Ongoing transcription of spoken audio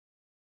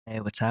Hey,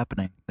 what's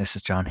happening? This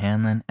is John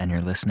Hanlon, and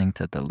you're listening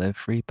to the Live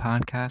Free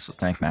podcast with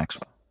Mike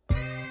Maxwell.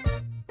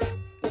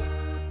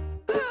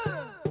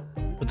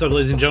 What's up,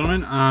 ladies and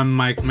gentlemen? I'm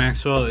Mike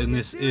Maxwell, and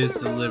this is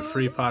the Live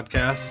Free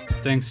podcast.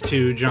 Thanks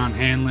to John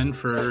Hanlon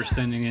for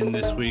sending in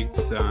this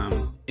week's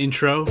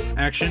intro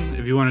action.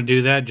 If you want to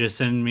do that, just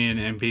send me an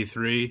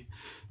MP3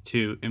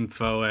 to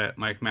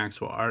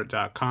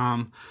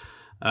info@mikemaxwellart.com.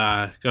 Go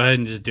ahead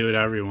and just do it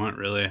however you want,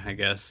 really, I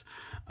guess.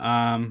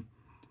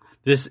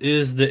 This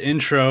is the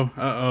intro.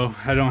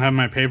 I don't have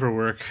my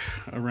paperwork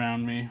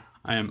around me.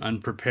 I am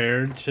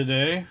unprepared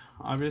today,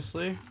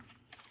 obviously.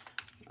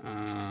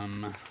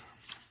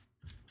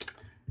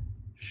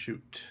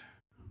 Shoot.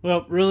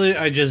 Well, really,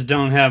 I just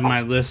don't have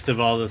my list of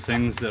all the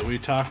things that we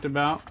talked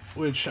about,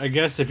 which I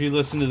guess if you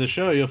listen to the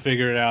show, you'll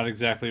figure it out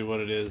exactly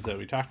what it is that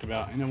we talked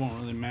about, and it won't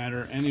really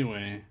matter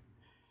anyway.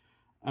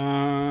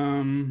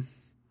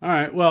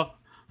 Alright, well,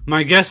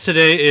 my guest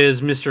today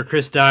is Mr.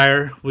 Chris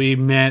Dyer. We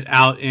met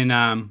out in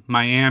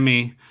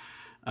Miami,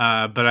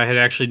 but I had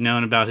actually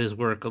known about his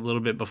work a little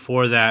bit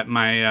before that.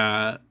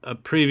 My a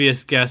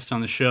previous guest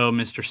on the show,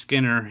 Mr.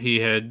 Skinner,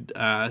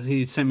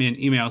 he sent me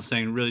an email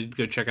saying, really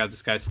go check out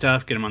this guy's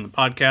stuff, get him on the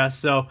podcast.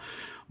 So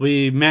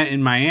we met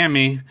in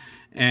Miami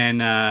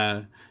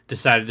and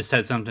decided to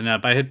set something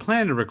up. I had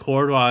planned to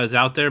record while I was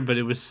out there, but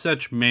it was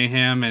such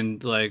mayhem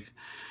and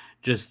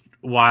just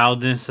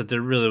wildness that there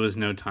really was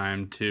no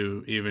time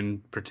to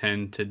even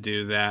pretend to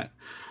do that.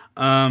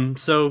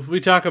 So we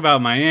talk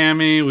about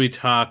Miami, we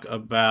talk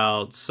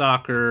about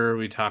soccer,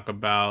 we talk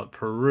about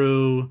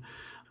Peru,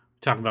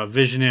 talk about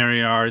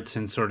visionary arts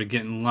and sort of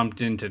getting lumped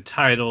into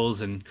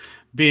titles and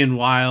being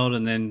wild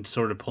and then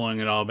sort of pulling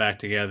it all back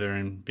together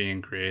and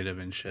being creative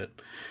and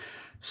shit.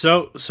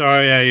 So,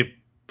 sorry I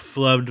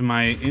flubbed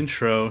my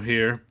intro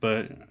here,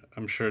 but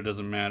I'm sure it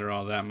doesn't matter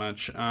all that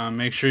much.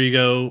 Make sure you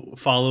go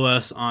follow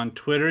us on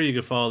Twitter. You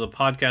can follow the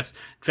podcast.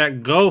 In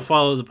fact, go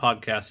follow the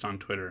podcast on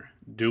Twitter.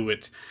 Do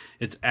it.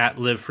 It's at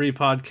Live Free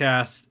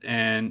Podcast.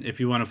 And if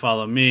you want to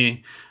follow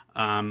me,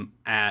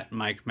 at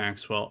Mike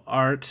Maxwell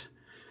Art.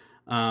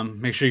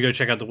 Make sure you go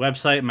check out the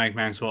website,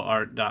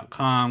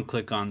 mikemaxwellart.com.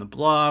 Click on the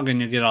blog, and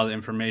you'll get all the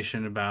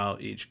information about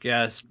each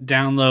guest.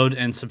 Download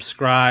and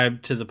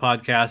subscribe to the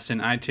podcast in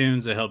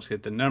iTunes. It helps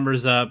get the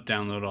numbers up.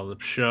 Download all the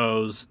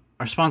shows.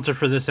 Our sponsor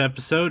for this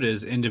episode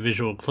is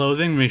Individual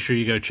Clothing. Make sure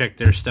you go check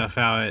their stuff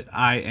out at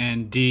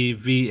indvsl.com.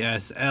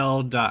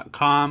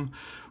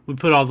 We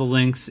put all the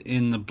links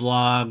in the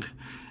blog,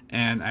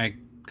 and I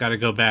got to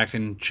go back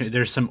and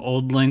there's some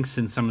old links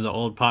in some of the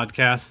old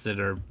podcasts that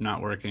are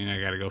not working.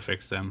 I got to go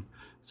fix them.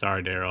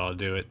 Sorry, Daryl, I'll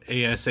do it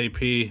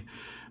ASAP,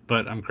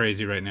 but I'm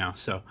crazy right now.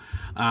 So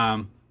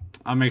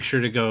I'll make sure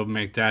to go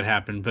make that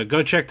happen. But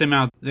go check them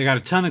out. They got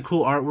a ton of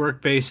cool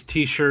artwork-based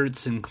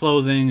t-shirts and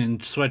clothing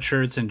and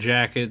sweatshirts and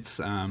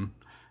jackets.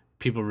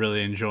 People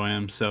really enjoy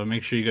them. So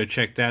make sure you go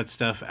check that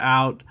stuff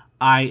out.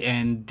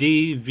 indvsl.com.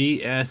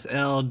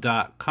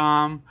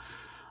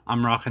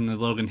 I'm rocking the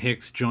Logan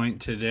Hicks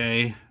joint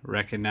today.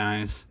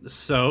 Recognize.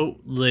 So,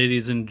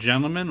 ladies and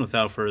gentlemen,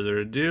 without further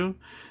ado,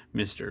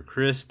 Mr.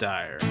 Chris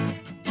Dyer.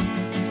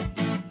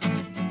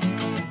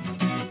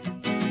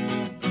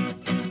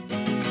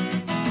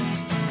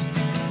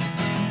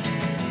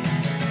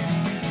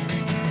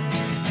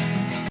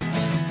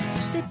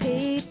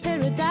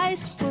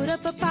 Put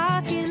up a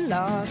parking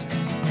lot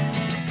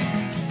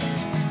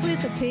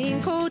with a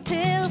pink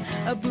hotel,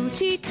 a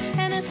boutique,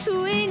 and a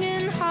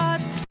swinging hot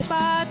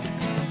spot.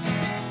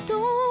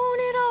 Don't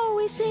it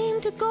always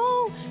seem to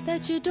go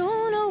that you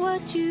don't know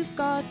what you've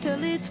got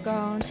till it's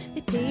gone?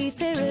 They paved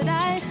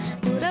paradise,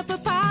 put up a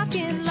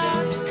parking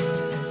lot.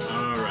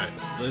 All right,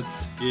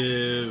 let's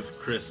give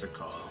Chris a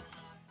call.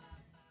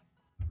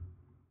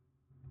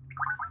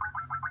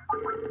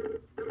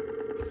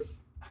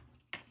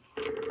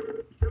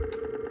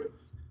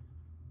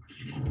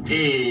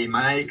 Hey,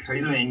 Mike. How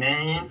you doing,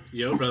 man?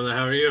 Yo, brother,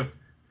 how are you?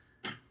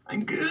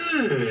 I'm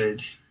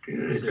good.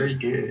 Good, very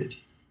good.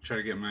 Try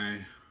to get my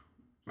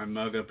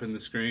mug up in the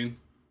screen.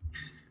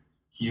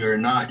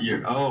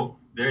 Oh,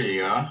 there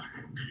you go.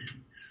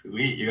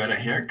 Sweet, you got a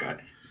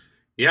haircut.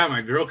 Yeah,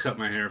 my girl cut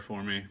my hair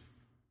for me.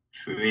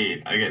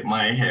 Sweet. I get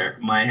my hair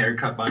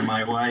cut by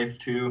my wife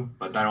too,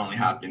 but that only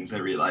happens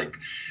every 5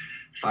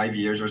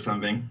 years or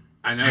something.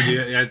 I know. Do you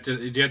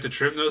have to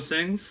trim those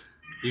things?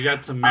 You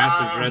got some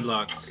massive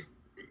dreadlocks.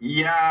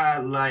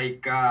 Yeah,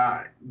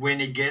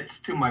 when it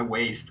gets to my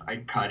waist, I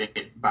cut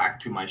it back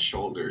to my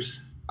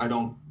shoulders. I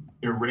don't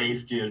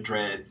erase the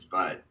dreads,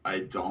 but I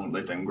don't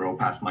let them grow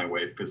past my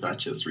waist because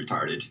that's just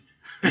retarded.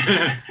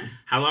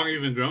 How long have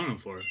you been growing them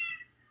for?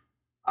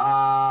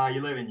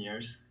 11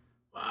 years.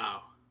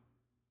 Wow.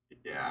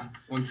 Yeah.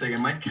 1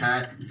 second, my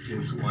cat is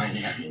just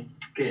whining at me.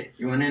 Okay,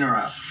 you want in or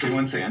out? Okay,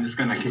 1 second, I'm just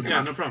gonna kick him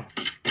out. Yeah, no problem.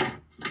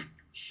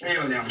 There you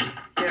go now.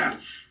 Yeah.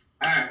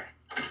 All right.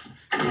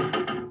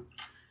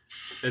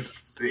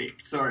 It's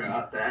Sweet. Sorry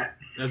about that.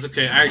 That's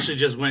okay. I actually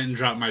just went and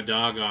dropped my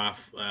dog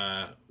off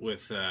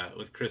with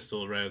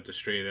Crystal right up the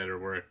street at her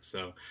work.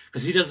 So,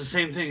 because he does the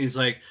same thing. He's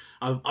like,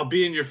 I'll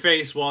be in your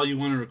face while you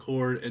want to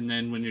record, and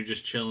then when you're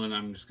just chilling,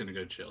 I'm just gonna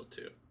go chill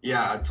too.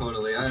 Yeah,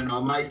 totally. I don't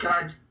know. My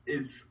cat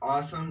is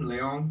awesome,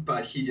 Leon,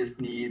 but he just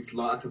needs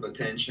lots of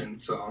attention.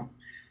 So,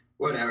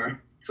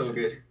 whatever. It's all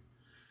good.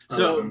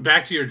 So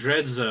back to your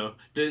dreads though.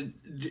 Do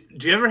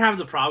you ever have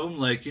the problem,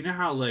 like, you know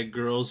how like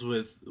girls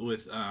with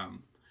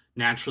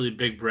naturally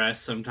big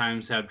breasts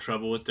sometimes have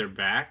trouble with their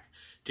back?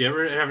 Do you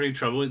ever have any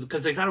trouble with,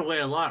 because they gotta weigh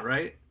a lot,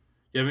 right?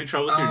 You have any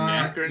trouble with your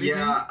neck or anything?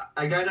 Yeah,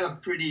 I got a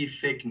pretty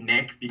thick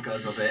neck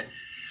because of it.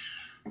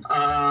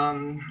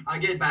 I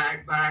get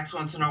backs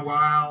once in a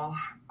while.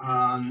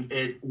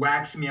 It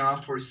whacks me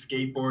off for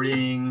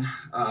skateboarding.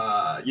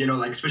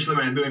 Like especially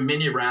when I'm doing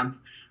mini ramp,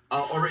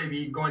 I'll already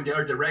be going the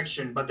other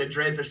direction, but the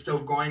dreads are still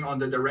going on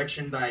the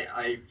direction that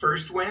I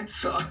first went.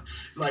 So,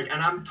 like,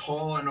 and I'm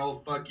tall and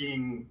all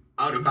fucking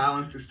out of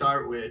balance to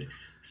start with.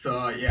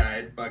 So yeah,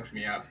 it bugs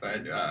me up,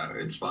 but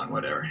it's fun,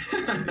 whatever.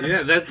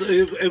 Yeah,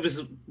 it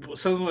was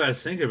something I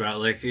was thinking about.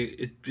 Like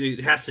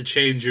it has to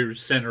change your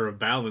center of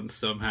balance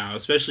somehow,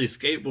 especially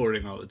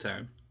skateboarding all the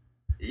time.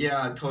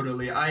 Yeah,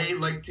 totally. I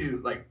like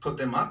to put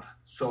them up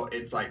so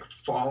it's like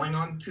falling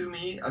onto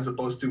me as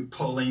opposed to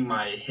pulling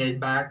my head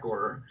back,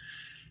 or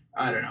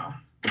I don't know.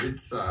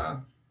 It's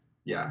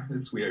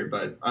it's weird,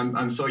 but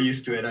I'm so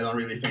used to it I don't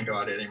really think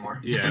about it anymore.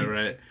 Yeah,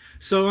 right.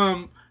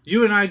 So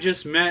you and I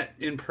just met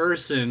in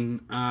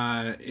person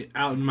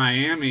out in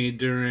Miami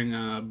during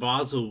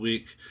Basel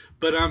Week,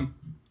 but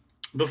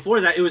before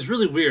that it was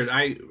really weird.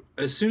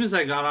 As soon as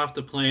I got off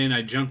the plane,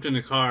 I jumped in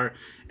the car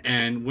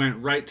and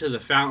went right to the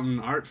Fountain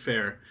Art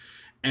Fair,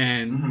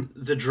 and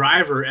the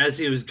driver, as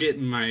he was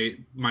getting my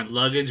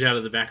luggage out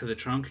of the back of the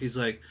trunk, he's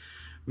like,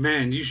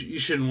 "Man, you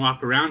shouldn't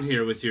walk around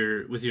here with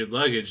your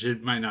luggage.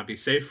 It might not be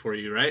safe for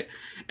you, right?"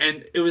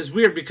 And it was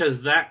weird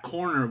because that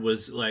corner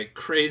was like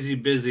crazy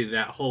busy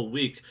that whole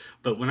week.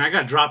 But when I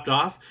got dropped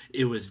off,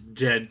 it was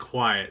dead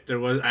quiet. There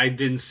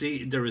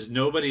was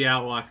nobody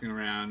out walking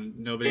around.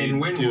 Nobody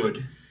in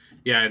Wynwood.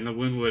 Yeah, in the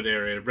Wynwood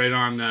area, right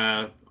on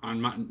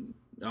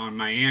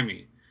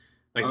Miami.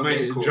 Like,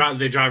 okay, cool.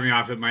 They dropped me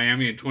off at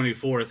Miami and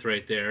 24th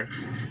right there.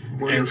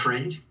 Were you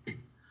afraid?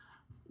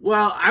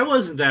 Well, I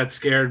wasn't that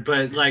scared,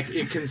 but like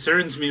it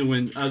concerns me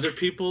when other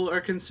people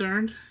are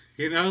concerned.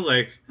 You know,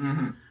 like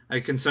I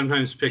can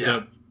sometimes pick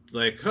up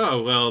like,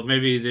 oh, well,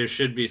 maybe there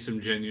should be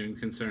some genuine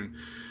concern.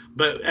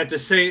 But at the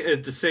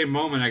same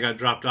moment I got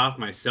dropped off,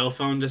 my cell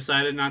phone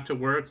decided not to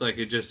work. Like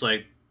it just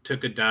like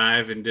took a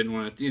dive and didn't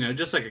want to,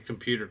 just like a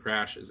computer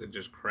crashes, it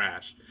just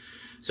crashed.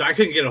 So I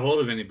couldn't get a hold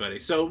of anybody.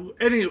 So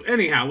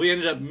anyhow, we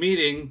ended up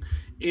meeting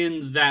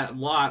in that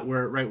lot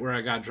right where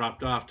I got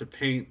dropped off to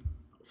paint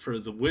for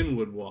the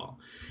Wynwood wall.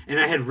 And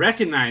I had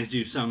recognized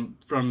you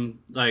from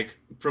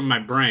my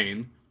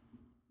brain,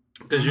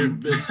 because you're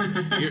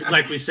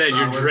like we said,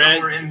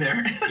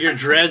 your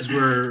dreads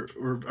are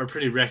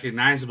pretty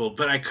recognizable,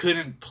 but I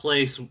couldn't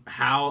place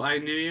how I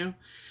knew you.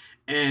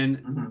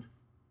 And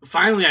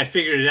finally I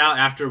figured it out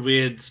after we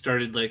had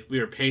started, like, we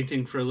were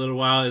painting for a little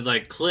while. It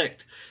like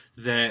clicked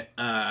that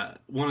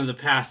one of the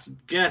past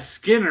guests,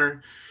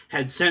 Skinner,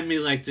 had sent me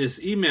like this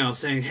email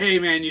saying, "Hey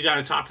man, you got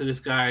to talk to this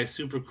guy,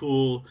 super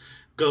cool.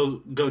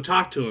 Go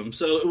talk to him."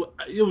 So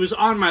it was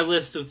on my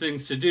list of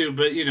things to do,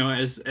 but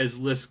as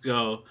lists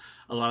go,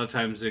 a lot of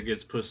times it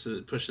gets pushed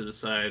to the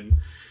side.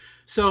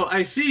 So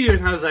I see you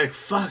and I was like,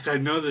 fuck, I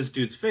know this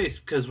dude's face,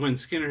 because when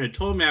Skinner had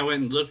told me, I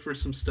went and looked for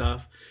some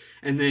stuff,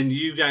 and then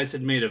you guys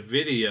had made a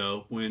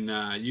video when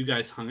you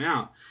guys hung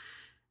out.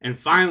 And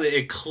finally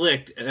it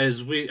clicked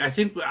as we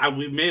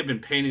may have been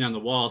painting on the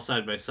wall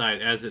side by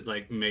side as it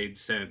like made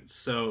sense.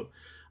 So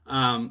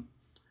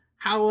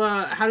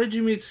how did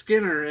you meet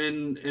Skinner,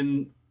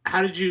 and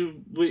how did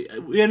you we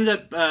ended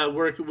up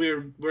we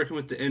were working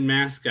with the En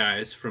Masse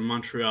guys from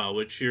Montreal,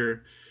 which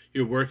you're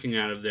working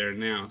out of there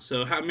now.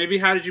 So how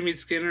did you meet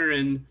Skinner,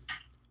 and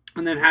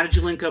then how did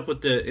you link up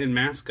with the En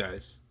Masse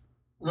guys?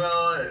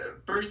 Well,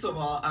 first of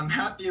all, I'm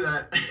happy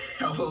that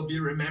I will be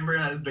remembered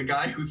as the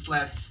guy who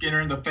slapped Skinner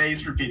in the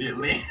face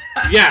repeatedly.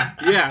 Yeah.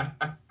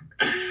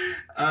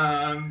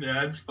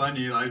 Yeah, it's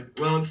funny. Like,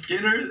 well,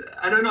 Skinner,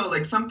 I don't know.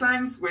 Like,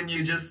 sometimes when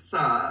you just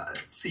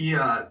see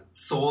a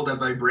soul that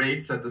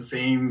vibrates at the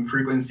same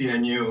frequency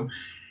and you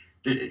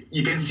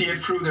can see it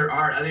through their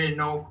art. I didn't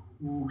know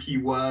who he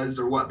was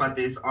or what, but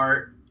this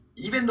art,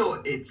 even though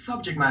its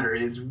subject matter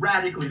is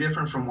radically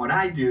different from what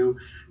I do,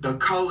 the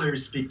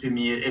colors speak to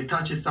me. It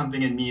touches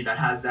something in me that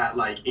has that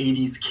like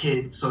 80s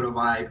kid sort of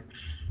vibe.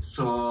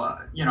 So,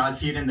 I'd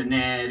see it in the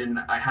net, and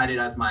I had it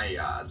as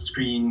my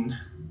screen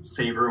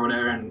saver or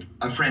whatever, and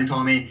a friend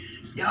told me,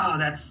 "Yo,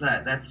 that's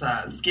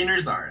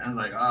Skinner's art." I was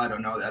like, "Oh, I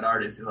don't know that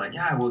artist." He's like,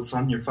 "Yeah, well, it's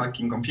on your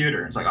fucking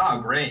computer." It's like, "Oh,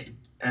 great."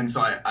 And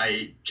so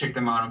I checked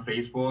him out on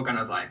Facebook, and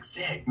I was like,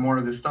 "Sick, more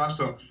of this stuff."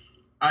 So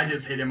I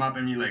just hit him up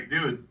and be like,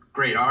 "Dude,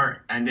 great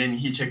art." And then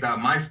he checked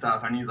out my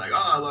stuff, and he's like,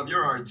 "Oh, I love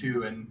your art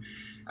too." And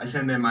I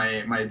sent him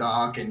my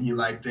doc, and he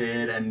liked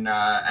it, and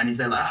he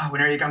said, like, oh,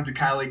 whenever you come to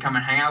Cali, come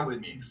and hang out with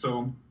me.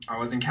 So I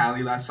was in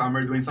Cali last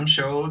summer doing some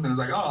shows, and I was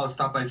like, oh, I'll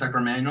stop by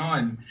Sacramento,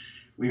 and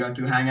we got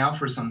to hang out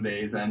for some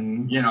days.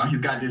 And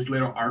he's got this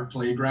little art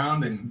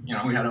playground, and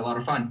we had a lot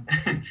of fun.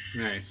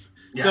 Nice.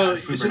 Yeah,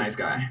 super nice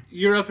guy.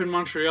 You're up in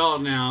Montreal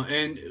now,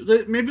 and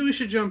maybe we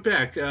should jump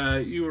back.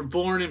 You were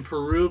born in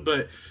Peru,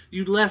 but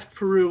you left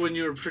Peru when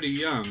you were pretty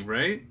young,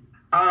 right?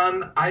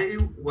 I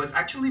was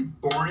actually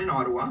born in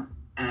Ottawa,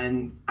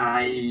 and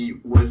I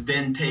was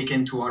then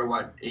taken to Ottawa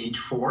at age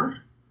 4.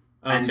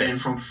 Okay. And then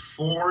from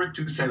 4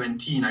 to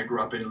 17, I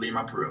grew up in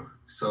Lima, Peru.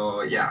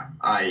 So yeah,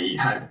 I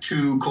had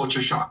 2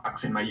 culture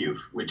shocks in my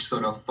youth, which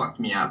sort of fucked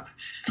me up.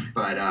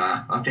 But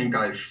I think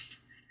I've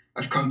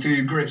come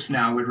to grips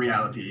now with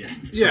reality.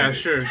 Yeah,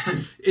 sure.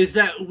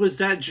 Was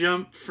that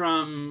jump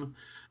from?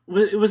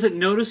 Was it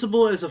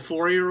noticeable as a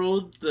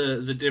 4-year-old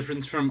the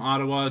difference from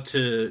Ottawa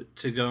to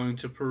going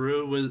to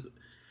Peru?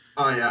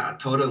 Oh yeah,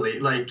 totally.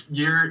 Like,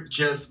 you're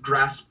just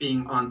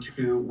grasping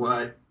onto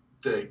what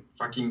the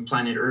fucking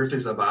planet Earth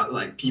is about,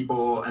 like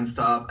people and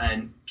stuff,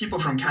 and people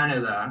from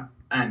Canada,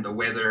 and the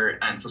weather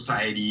and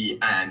society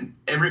and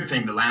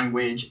everything, the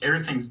language,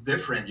 everything's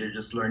different. You're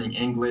just learning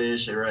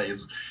English. Everybody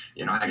is,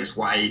 I guess,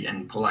 white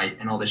and polite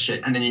and all this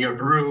shit. And then you go to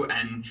Peru,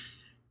 and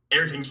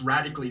everything's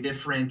radically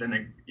different,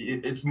 and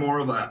it's more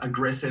of a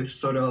aggressive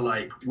sort of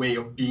like way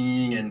of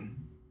being, and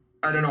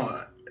I don't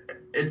know,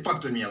 it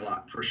fucked with me a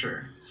lot for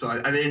sure. So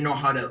I didn't know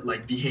how to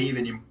like behave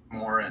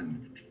anymore,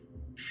 and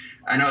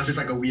I know I was just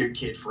like a weird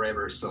kid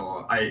forever.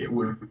 So I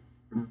would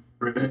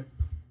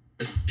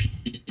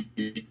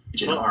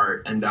in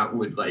art, and that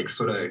would like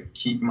sort of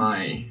keep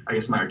my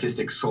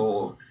artistic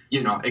soul,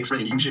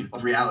 expression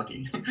of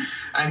reality.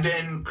 And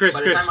then Chris,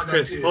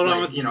 hold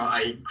on.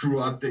 I grew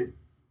up.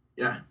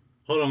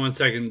 Hold on 1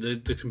 second.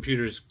 The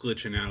computer's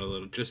glitching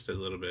out just a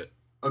little bit.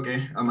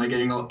 Okay, am I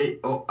getting all?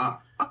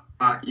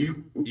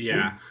 You?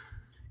 Yeah.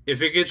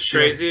 If it gets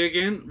crazy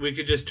again, we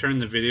could just turn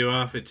the video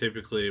off. It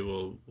typically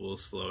will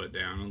slow it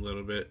down a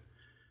little bit.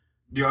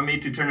 Do you want me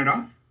to turn it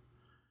off?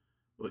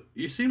 Well,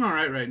 you seem all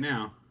right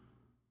now.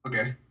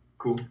 Okay,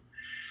 cool.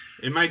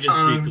 It might just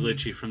be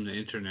glitchy from the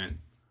internet.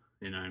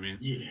 You know what I mean?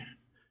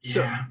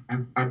 Yeah.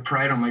 I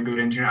pride on my good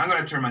internet. I'm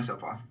gonna turn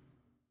myself off.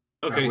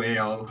 Okay. That way,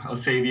 I'll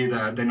save you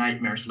the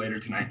nightmares later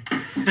tonight.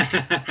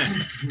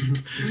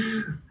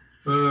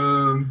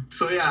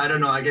 So yeah, I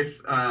don't know. I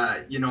guess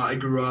I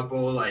grew up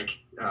all like.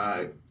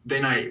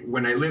 Then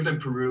when I lived in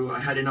Peru, I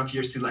had enough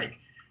years to like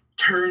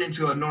turn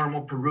into a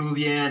normal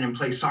Peruvian and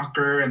play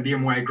soccer and be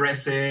more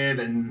aggressive,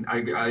 and I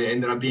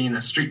ended up being in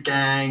a street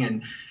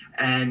gang,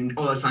 and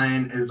all of a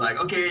sudden it's like,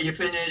 okay, you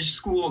finished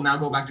school, now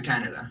go back to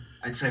Canada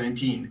at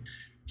 17.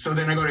 So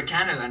then I go to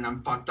Canada, and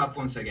I'm fucked up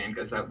once again,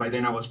 because by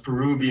then I was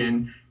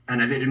Peruvian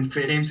and I didn't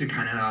fit into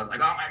Canada. I was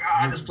like, oh my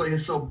God, this place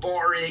is so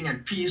boring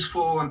and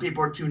peaceful, and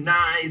people are too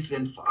nice,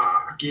 and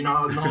fuck,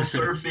 no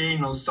surfing,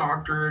 no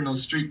soccer, no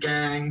street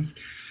gangs.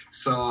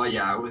 So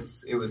yeah, it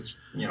was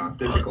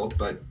difficult,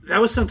 but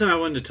that was something I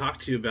wanted to talk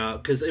to you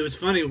about, because it was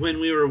funny when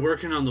we were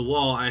working on the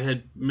wall. I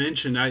had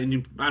mentioned, I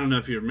don't know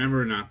if you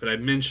remember or not, but I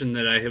mentioned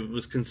that I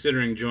was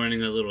considering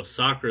joining a little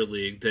soccer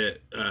league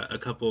that a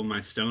couple of my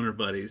stoner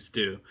buddies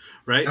do,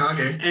 right? Oh,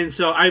 okay. And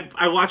so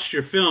I watched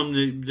your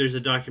film. There's a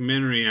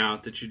documentary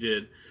out that you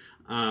did,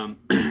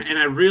 and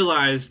I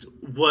realized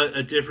what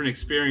a different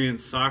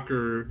experience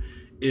soccer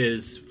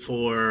is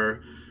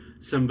for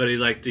somebody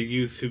like the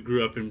youth who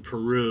grew up in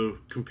Peru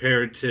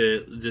compared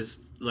to this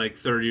like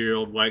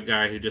 30-year-old white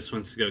guy who just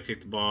wants to go kick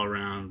the ball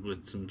around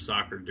with some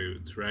soccer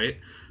dudes, right?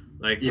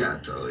 Like, yeah,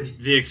 totally.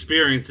 The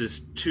experience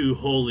is 2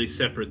 wholly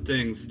separate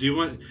things.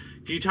 Can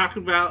you talk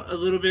about a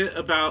little bit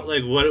about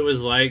like what it was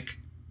like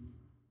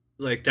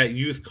that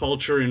youth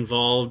culture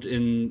involved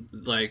in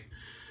like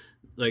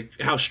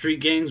how street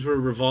gangs were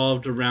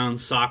revolved around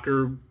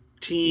soccer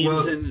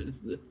teams,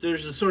 and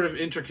there's a sort of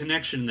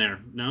interconnection there,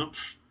 no?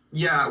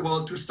 Yeah,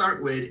 well, to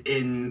start with,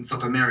 in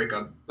South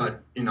America,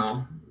 but in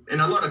a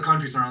lot of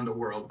countries around the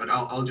world, but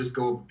I'll just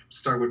go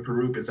start with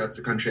Peru because that's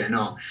the country I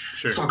know.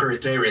 Sure. Soccer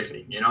is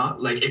everything,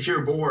 Like, if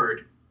you're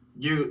bored,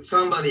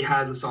 somebody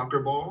has a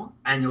soccer ball,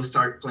 and you'll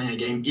start playing a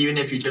game, even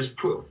if you just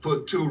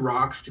put 2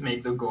 rocks to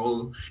make the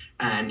goal,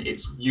 and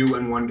it's you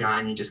and one guy,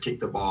 and you just kick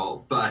the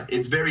ball. But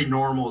it's very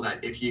normal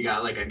that if you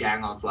got like a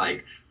gang of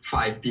like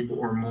 5 people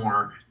or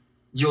more,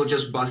 you'll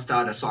just bust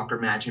out a soccer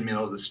match in the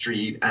middle of the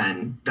street,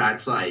 and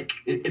that's like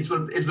it's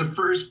the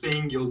first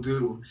thing you'll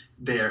do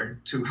there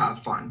to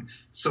have fun.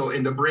 So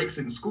in the breaks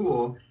in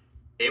school,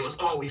 it was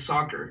always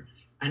soccer,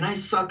 and I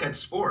suck at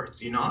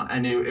sports,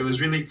 and it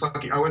was really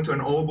fucking. I went to an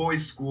all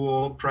boys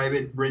school,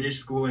 private British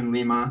school in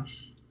Lima,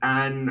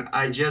 and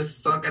I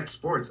just suck at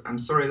sports. I'm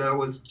sorry, that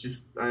was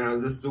just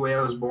this is the way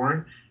I was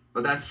born.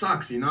 But that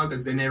sucks,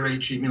 because they never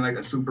treat me like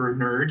a super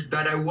nerd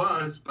that I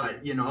was.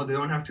 But they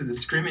don't have to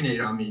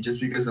discriminate on me just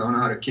because I don't know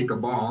how to kick a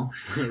ball.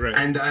 Right.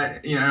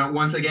 And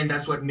once again,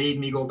 that's what made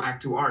me go back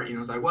to art.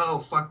 It's like, well,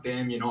 fuck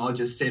them. I'll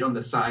just sit on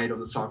the side of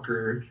the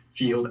soccer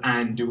field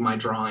and do my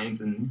drawings,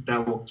 and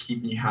that will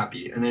keep me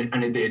happy. And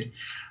it did.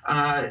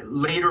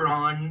 Later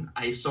on,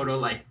 I sort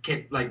of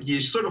kept you're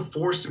sort of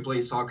forced to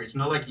play soccer. It's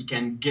not like you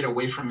can get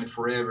away from it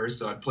forever.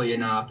 So I'd play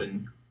enough,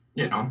 and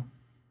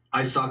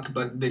I sucked,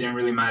 but they didn't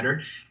really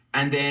matter.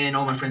 And then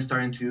all my friends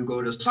started to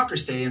go to the soccer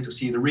stadium to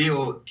see the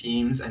real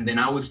teams. And then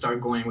I would start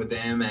going with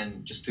them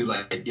and just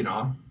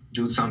to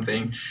do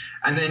something.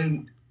 And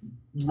then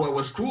what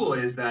was cool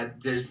is that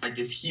there's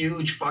this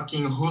huge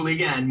fucking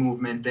hooligan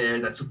movement there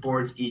that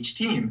supports each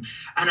team.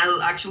 And I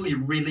actually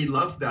really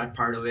love that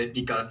part of it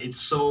because it's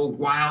so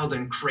wild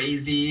and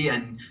crazy,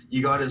 and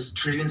you got us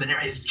tribunes and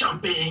everybody's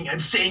jumping and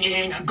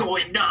singing and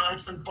going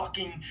nuts and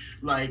fucking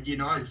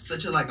it's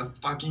such a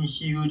fucking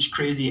huge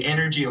crazy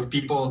energy of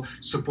people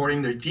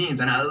supporting their teams.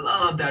 And I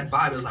love that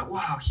vibe. I was like,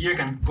 wow, here I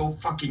can go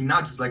fucking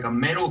nuts. It's like a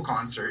metal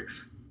concert,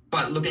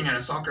 but looking at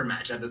a soccer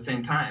match at the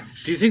same time.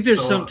 Do you think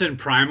there's something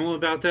primal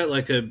about that,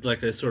 like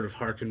a sort of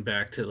harken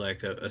back to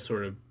a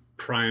sort of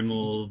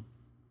primal,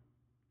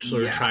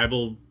 sort of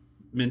tribal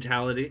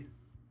mentality?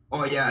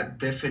 Oh yeah,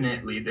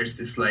 definitely. There's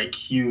this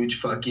huge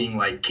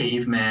fucking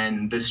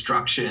caveman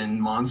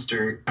destruction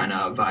monster kind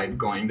of vibe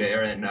going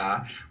there, and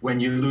when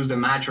you lose a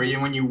match or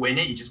even when you win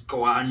it, you just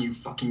go out and you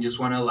fucking just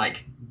want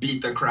to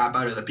beat the crap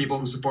out of the people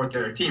who support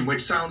their team,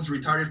 which sounds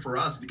retarded for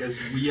us because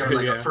we are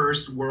a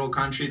first world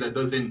country that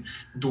doesn't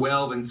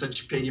dwell in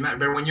such petty matter.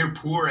 But when you're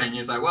poor and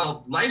you're like,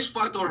 well, life's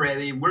fucked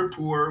already, we're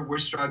poor, we're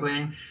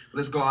struggling,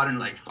 let's go out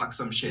and fuck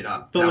some shit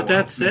up. But with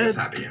that said,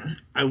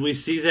 we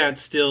see that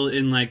still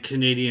in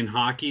Canadian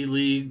Hockey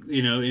League,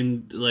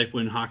 in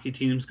when hockey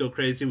teams go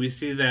crazy. We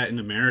see that in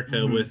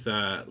America with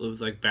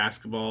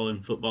basketball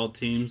and football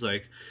teams.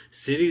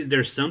 Cities,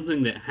 there's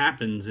something that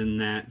happens in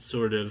that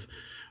sort of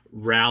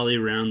rally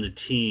around the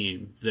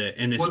team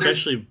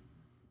especially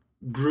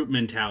group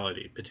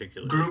mentality,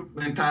 particularly group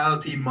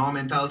mentality, mob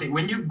mentality.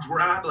 When you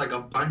grab a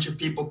bunch of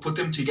people, put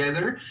them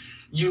together,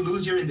 you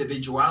lose your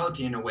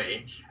individuality in a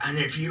way. And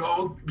if you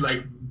all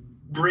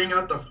bring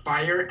out the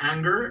fire,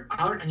 anger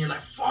out, and you're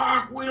like,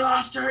 fuck, we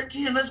lost our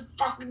team, let's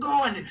fucking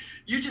go. And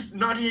you just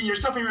not even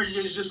yourself anymore,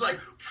 you're just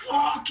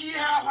fuck yeah,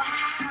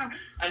 ah!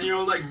 And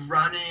you're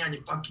running, and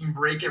you fucking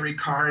break every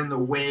car in the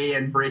way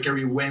and break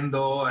every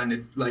window, and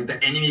if the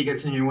enemy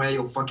gets in your way,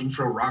 you'll fucking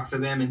throw rocks at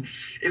them. And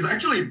it's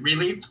actually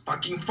really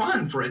fucking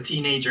fun for a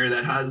teenager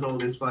that has all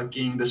this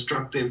fucking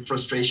destructive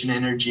frustration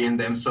energy in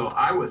them. So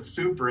I was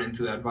super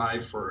into that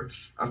vibe for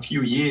a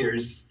few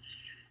years.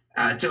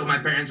 Till my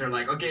parents are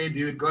like, okay,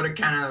 dude, go to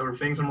Canada where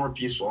things are more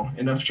peaceful.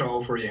 Enough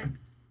trouble for you.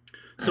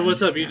 So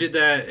what's up? You did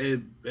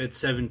that at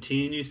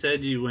 17, you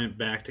said? You went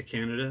back to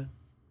Canada?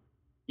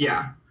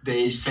 Yeah,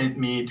 they sent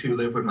me to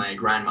live with my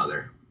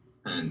grandmother.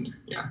 And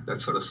yeah, that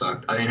sort of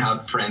sucked. I didn't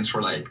have friends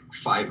for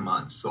 5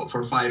 months. So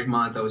for 5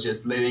 months, I was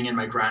just living in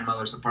my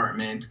grandmother's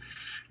apartment,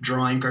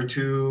 drawing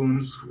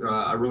cartoons.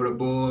 I wrote a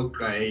book.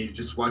 I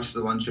just watched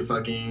a bunch of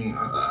fucking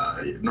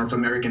North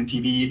American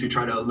TV to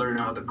try to learn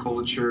about the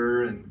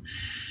culture. And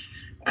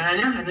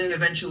then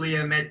eventually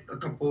I met a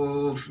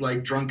couple of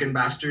drunken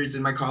bastards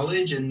in my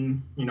college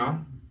and,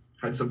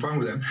 had some fun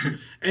with them.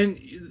 And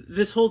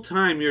this whole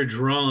time you're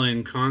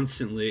drawing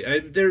constantly.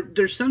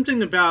 There's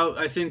something about,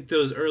 I think,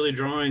 those early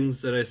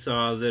drawings that I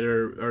saw that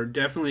are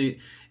definitely,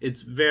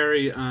 it's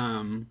very,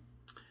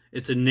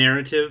 it's a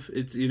narrative.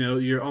 It's,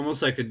 you're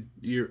almost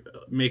you're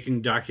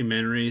making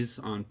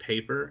documentaries on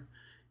paper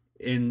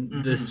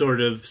in this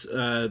sort of,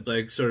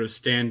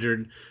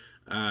 standard,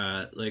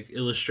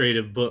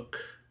 illustrative book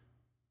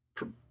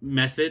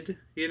method,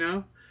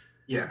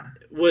 Yeah.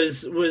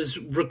 Was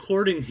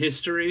recording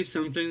history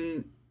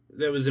something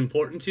that was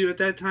important to you at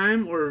that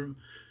time, or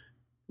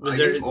was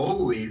there? It's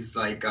always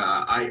I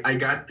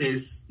got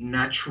this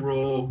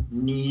natural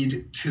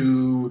need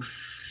to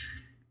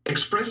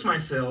express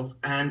myself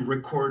and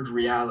record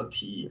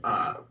reality.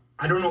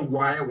 I don't know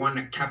why I want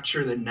to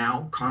capture the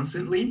now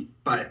constantly,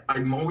 but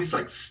I'm always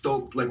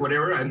stoked.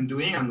 Whatever I'm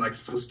doing, I'm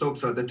so stoked.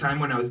 So at the time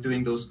when I was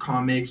doing those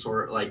comics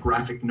or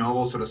graphic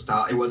novel sort of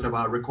style, it was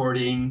about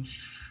recording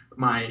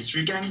my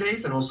street gang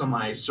days and also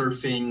my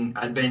surfing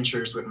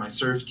adventures with my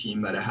surf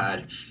team that I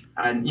had.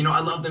 And, I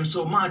love them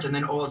so much. And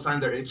then all of a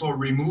sudden it's all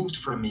removed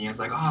from me. It's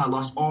I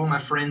lost all my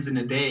friends in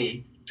a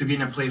day to be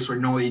in a place where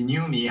nobody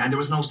knew me. And there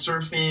was no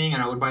surfing,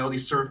 and I would buy all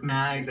these surf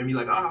mags and be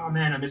like, oh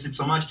man, I miss it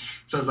so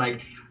much. So it's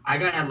I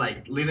gotta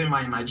live in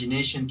my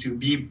imagination to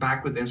be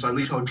back with them. So at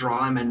least I'll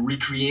draw them and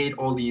recreate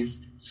all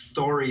these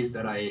stories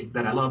that I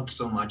loved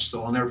so much.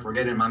 So I'll never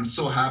forget him. I'm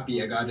so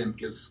happy I got him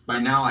because by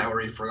now I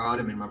already forgot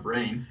him in my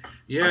brain.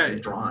 Yeah,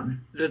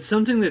 drawn. That's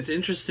something that's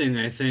interesting,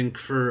 I think,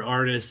 for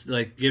artists,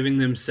 giving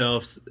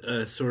themselves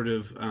a sort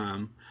of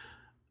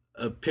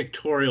a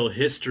pictorial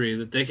history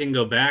that they can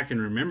go back and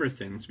remember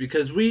things,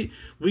 because we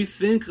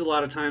think a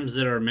lot of times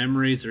that our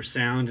memories are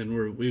sound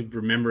and we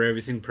remember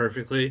everything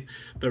perfectly,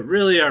 but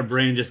really our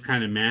brain just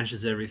kind of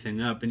mashes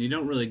everything up and you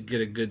don't really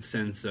get a good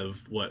sense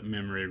of what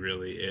memory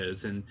really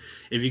is. And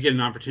if you get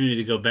an opportunity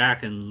to go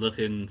back and look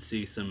and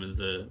see some of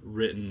the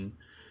written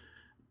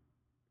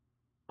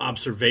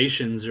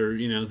observations, or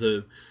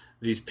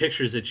these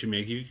pictures that you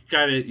make,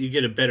 you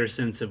get a better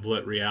sense of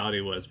what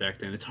reality was back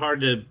then. It's hard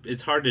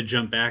to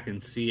jump back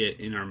and see it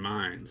in our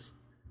minds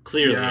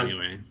clearly. Yeah,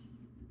 anyway.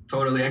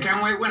 Totally. I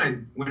can't wait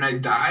when I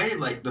die.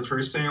 Like, the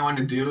first thing I want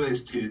to do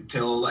is to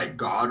tell like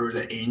God or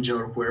the angel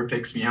or whoever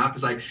picks me up.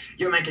 It's like,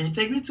 yo man, can you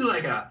take me to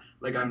like a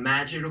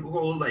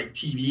magical like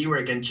TV where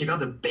I can check out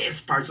the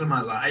best parts of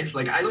my life?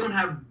 Like, I don't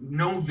have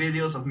no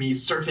videos of me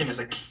surfing as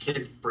a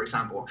kid, for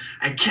example.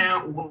 I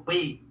can't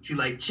wait to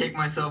like check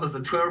myself as a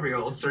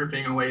 12-year-old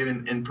surfing a wave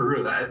in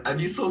Peru. I'd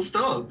be so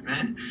stoked,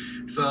 man.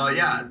 So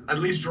yeah, at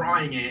least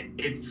drawing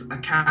it's a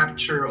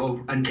capture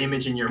of an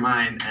image in your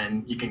mind,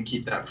 and you can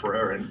keep that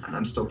forever. And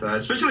I'm stoked at that,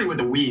 especially with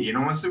the weed.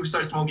 Once we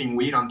start smoking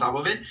weed on top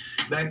of it,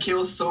 that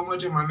kills so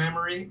much of my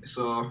memory.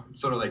 So it's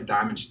sort of like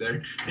damage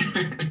there.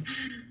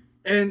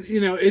 And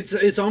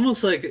it's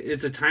almost like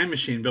it's a time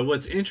machine. But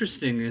what's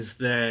interesting is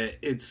that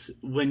it's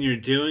when you're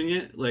doing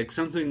it, like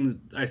something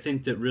I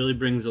think that really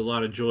brings a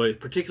lot of joy,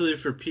 particularly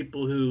for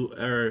people who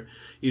are,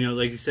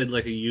 like you said,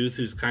 like a youth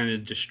who's kind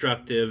of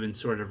destructive and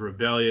sort of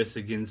rebellious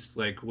against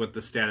like what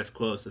the status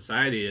quo of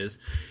society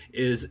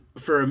is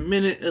for a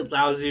minute it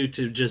allows you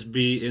to just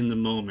be in the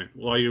moment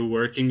while you're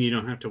working. You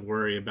don't have to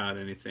worry about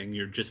anything.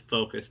 You're just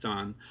focused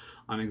on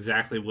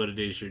exactly what it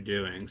is you're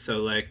doing. So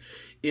like,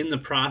 in the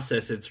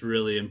process, it's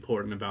really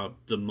important about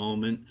the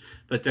moment,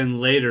 but then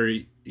later,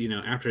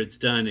 after it's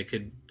done, it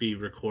could be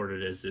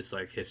recorded as this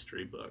like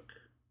history book.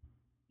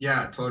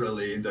 Yeah,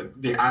 totally.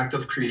 The act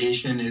of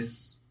creation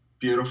is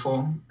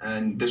beautiful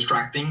and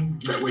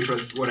distracting, which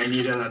was what I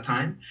needed at that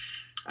time.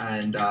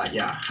 And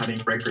having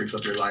records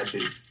of your life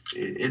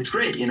it's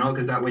great,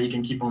 because that way you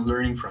can keep on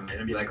learning from it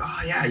and be like,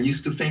 oh yeah, I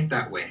used to think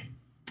that way.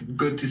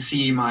 Good to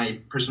see my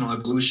personal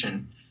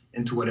evolution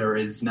into whatever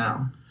it is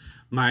now.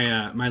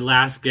 My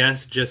last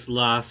guest just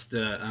lost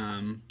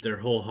their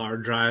whole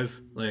hard drive,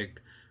 like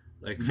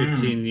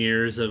 15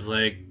 years of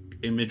like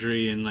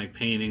imagery and like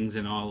paintings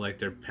and all like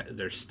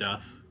their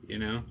stuff,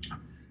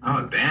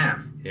 Oh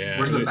damn! Yeah.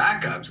 Where's the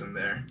backups in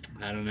there?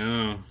 I don't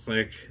know.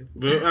 Like,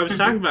 what I was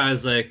talking about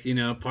is like,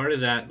 part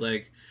of that,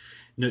 like,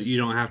 no, you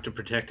don't have to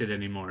protect it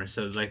anymore.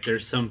 So like,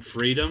 there's some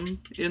freedom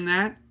in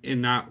that, in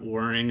not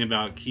worrying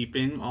about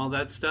keeping all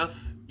that stuff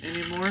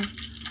anymore.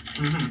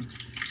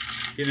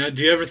 Mm-hmm.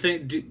 Do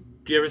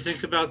you ever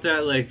think about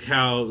that? Like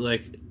how,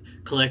 like,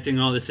 collecting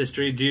all this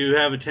history, do you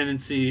have a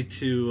tendency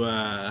to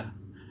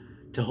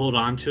hold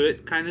on to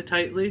it kind of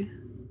tightly?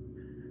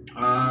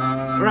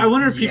 Or I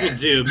wonder if people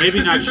do.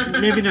 Maybe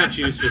not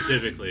you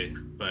specifically,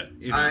 but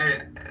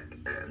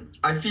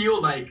I feel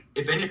like,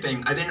 if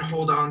anything, I didn't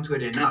hold on to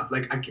it enough.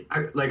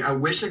 I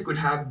wish I could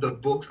have the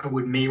books I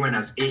would make when I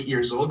was 8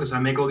 years old, because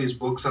I make all these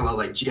books about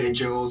like G.I.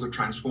 Joes or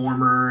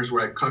Transformers,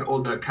 where I cut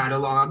all the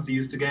catalogs you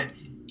used to get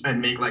and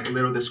make like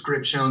little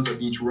descriptions of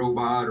each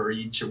robot or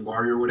each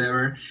warrior or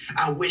whatever.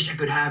 I wish I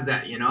could have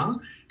that,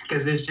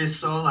 because it's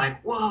just so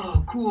like,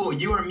 whoa, cool,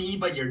 you are me,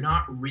 but you're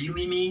not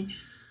really me.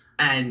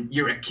 And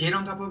you're a kid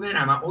on top of it.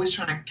 I'm always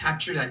trying to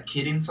capture that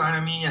kid inside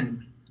of me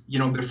and,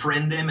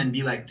 befriend them and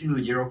be like,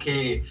 dude, you're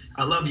okay.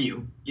 I love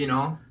you.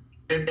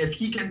 If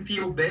he can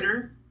feel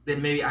better,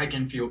 then maybe I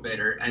can feel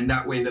better. And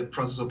that way the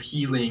process of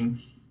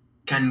healing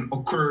can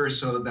occur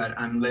so that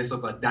I'm less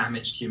of a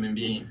damaged human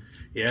being.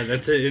 Yeah,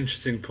 that's an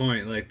interesting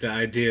point. Like the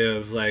idea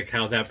of like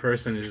how that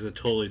person is a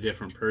totally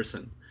different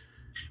person.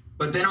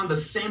 But then on the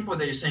same point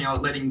that you're saying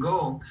about letting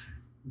go,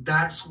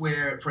 that's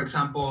where, for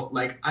example,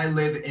 like I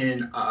live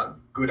in a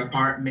good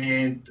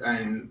apartment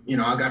and,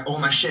 I got all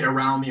my shit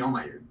around me, all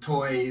my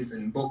toys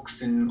and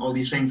books and all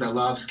these things I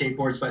love,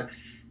 skateboards. But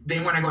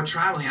then when I go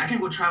traveling, I can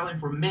go traveling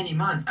for many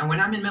months. And when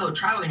I'm in the middle of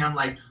traveling, I'm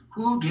like,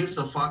 who gives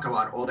a fuck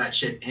about all that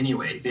shit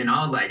anyways?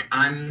 Like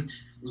I'm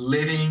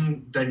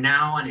living the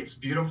now and it's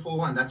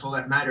beautiful and that's all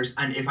that matters.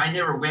 And if I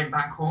never went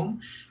back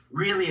home,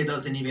 really it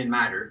doesn't even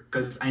matter,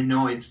 because I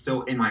know it's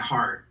still in my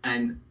heart.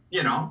 And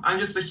I'm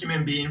just a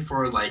human being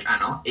for like,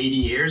 80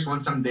 years.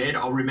 Once I'm dead,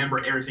 I'll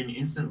remember everything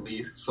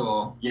instantly.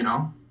 So,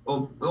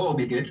 it'll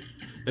be good.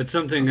 It's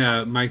something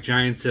Mike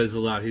Giant says a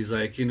lot. He's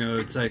like,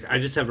 it's like, I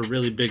just have a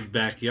really big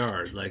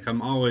backyard. Like,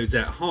 I'm always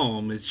at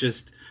home. It's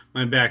just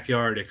my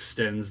backyard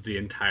extends the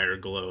entire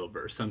globe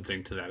or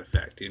something to that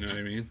effect. You know what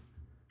I mean?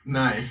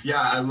 Nice.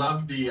 Yeah, I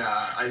love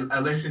I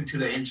listened to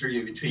the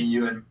interview between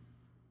you and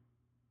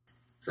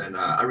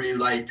I really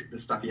liked the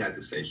stuff he had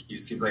to say. He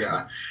seemed like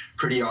a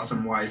pretty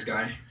awesome, wise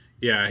guy.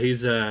 Yeah,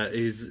 he's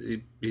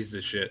the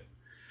shit.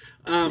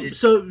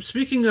 So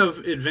speaking of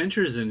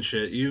adventures and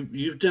shit,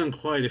 you've done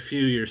quite a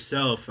few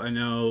yourself. I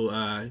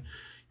know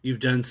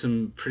you've done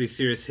some pretty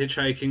serious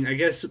hitchhiking. I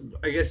guess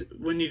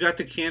when you got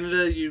to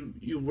Canada,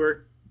 you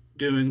worked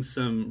doing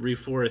some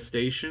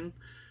reforestation.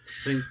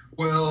 Think,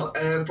 Well,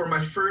 for my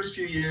first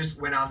few years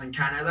when I was in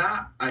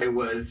Canada, I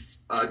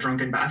was a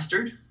drunken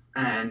bastard,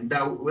 and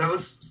that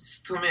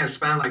was to me a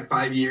span like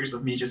 5 years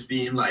of me just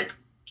being like,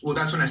 well,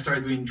 that's when I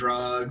started doing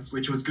drugs,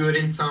 which was good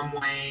in some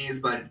ways,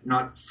 but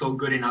not so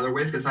good in other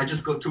ways because I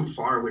just go too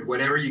far with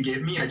whatever you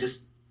give me.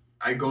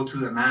 I go to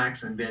the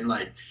max, and then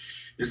like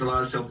there's a lot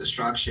of self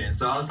destruction.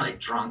 So I was like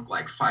drunk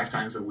like 5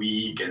 times a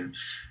week, and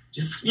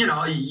just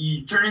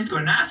you turn into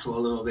an asshole a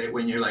little bit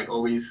when you're like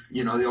always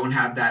you don't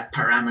have that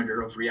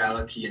parameter of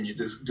reality, and you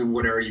just do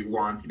whatever you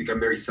want. You become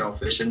very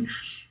selfish, and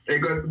it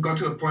got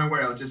to a point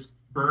where I was just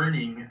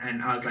burning,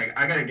 and I was like,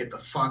 I gotta get the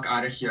fuck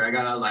out of here. I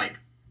gotta like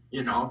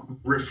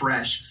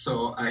refresh.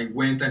 So I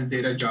went and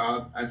did a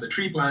job as a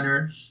tree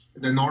planter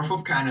in the north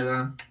of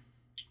Canada,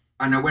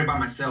 and I went by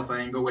myself. I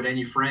didn't go with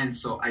any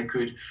friends, so I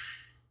could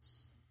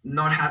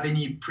not have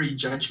any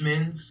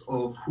prejudgments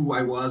of who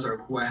I was or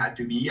who I had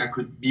to be. I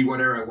could be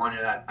whatever I wanted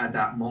at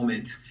that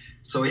moment.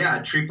 So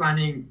yeah, tree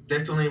planting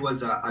definitely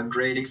was a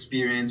great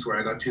experience where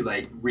I got to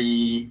like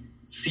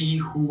see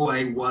who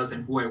I was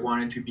and who I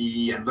wanted to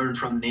be, and learn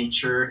from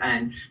nature,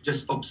 and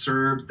just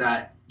observe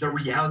that the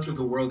reality of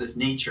the world is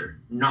nature,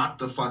 not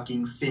the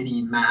fucking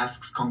city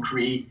masks,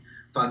 concrete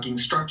fucking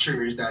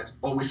structures that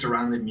always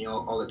surrounded me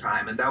all the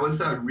time. And that was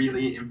a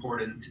really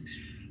important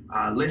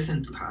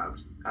lesson to have.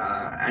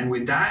 And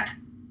with that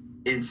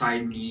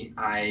inside me,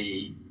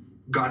 I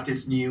got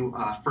this new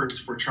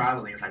thirst for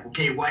traveling. It's like,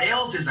 okay, what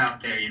else is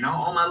out there?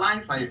 All my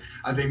life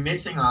I've been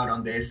missing out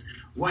on this.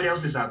 What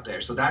else is out there?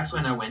 So that's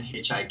when I went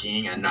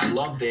hitchhiking, and I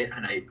loved it.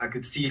 And I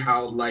could see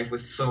how life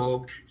was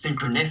so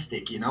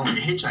synchronistic. When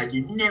you hitchhike,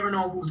 you never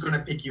know who's going to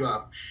pick you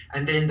up.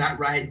 And then that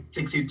ride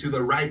takes you to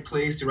the right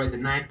place, to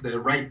the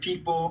right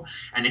people,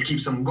 and it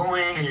keeps them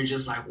going. And you're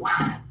just like,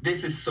 wow,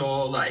 this is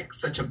so like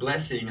such a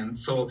blessing, and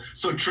so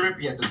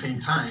trippy at the same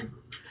time.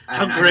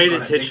 how great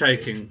is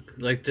hitchhiking?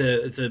 Like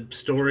the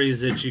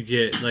stories that you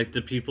get, like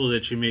the people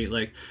that you meet.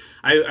 Like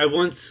I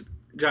once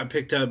got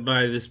picked up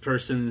by this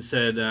person and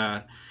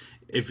said,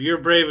 if you're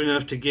brave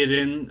enough to get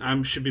in,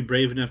 I should be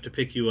brave enough to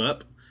pick you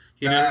up.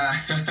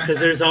 Because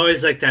there's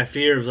always like that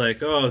fear of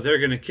like, oh, they're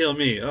gonna kill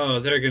me. Oh,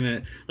 they're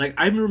gonna like.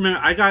 I remember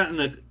I got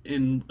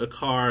in a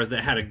car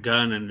that had a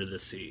gun under the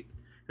seat,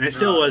 and I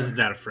still wasn't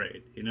that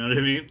afraid. You know what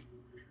I mean?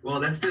 Well,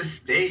 that's the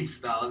States,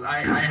 though.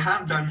 I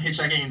have done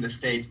hitchhiking in the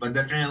States, but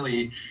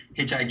definitely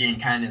hitchhiking in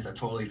Canada is a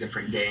totally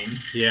different game.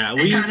 Yeah,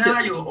 in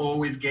Canada, you'll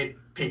always get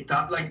picked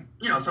up. Like,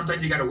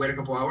 sometimes you got to wait a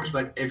couple hours,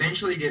 but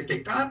eventually you get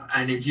picked up,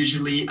 and it's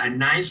usually a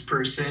nice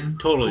person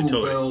who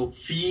will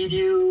feed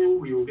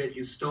you, who will get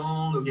you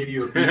stoned, will give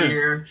you a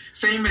beer.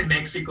 Same in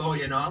Mexico,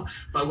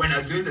 But when I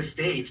was in the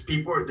States,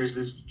 there's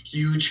this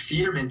huge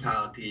fear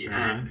mentality,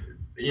 and,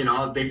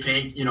 they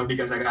think,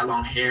 because I got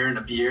long hair and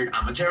a beard,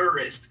 I'm a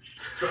terrorist.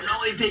 So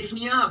nobody picks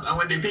me up. And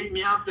when they pick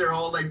me up, they're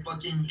all like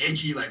fucking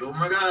edgy, like, oh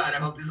my God, I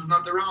hope this is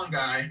not the wrong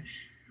guy.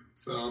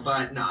 So,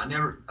 but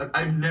no,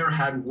 I've never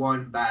had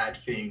one bad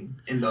thing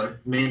in the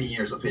many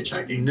years of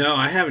hitchhiking. No,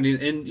 I haven't.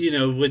 And,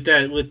 with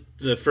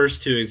the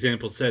first two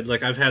examples said,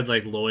 like, I've had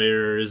like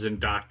lawyers and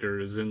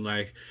doctors and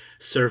like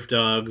surf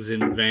dogs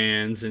and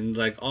vans and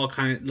like all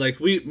kinds.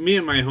 Like me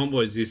and my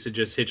homeboys used to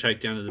just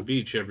hitchhike down to the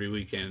beach every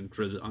weekend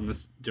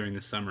during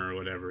the summer or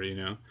whatever,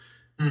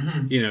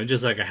 Mm-hmm.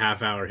 Just like a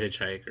half-hour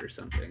hitchhike or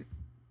something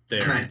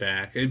there and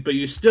back. But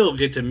you still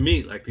get to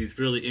meet like these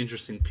really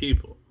interesting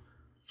people.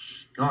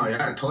 Oh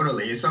yeah,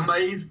 totally. If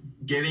somebody's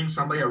giving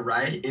somebody a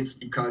ride, it's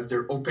because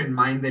they're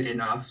open-minded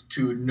enough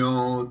to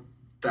know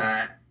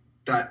that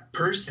that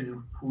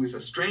person who is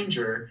a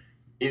stranger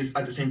is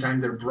at the same time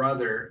their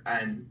brother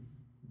and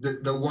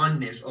the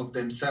oneness of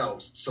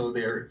themselves. So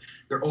they're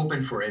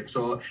open for it.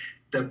 So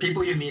the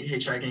people you meet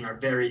hitchhiking are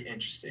very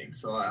interesting.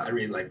 So I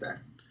really like that.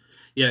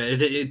 Yeah,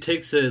 it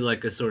takes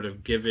a sort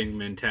of giving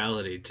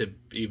mentality to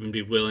even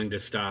be willing to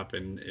stop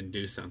and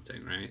do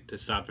something, right? To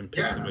stop and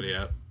pick somebody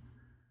up.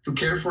 To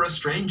care for a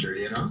stranger,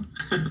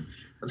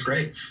 That's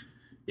great.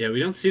 Yeah,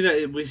 we don't see that.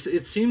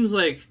 It seems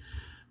like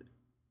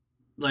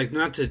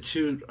not to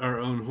toot our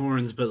own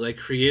horns, but like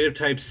creative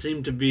types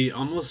seem to be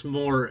almost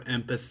more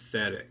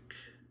empathetic.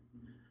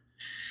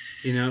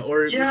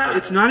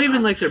 It's not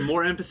even like they're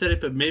more empathetic,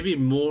 but maybe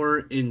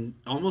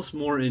almost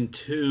more in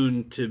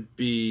tune to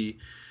be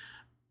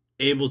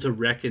able to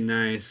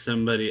recognize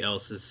somebody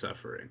else's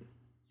suffering.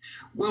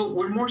 Well,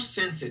 we're more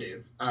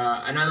sensitive,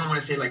 and I don't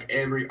want to say like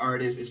every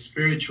artist is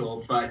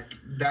spiritual, but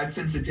that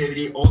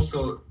sensitivity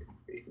also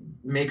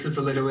makes us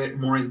a little bit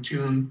more in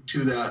tune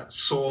to the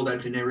soul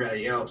that's in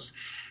everybody else.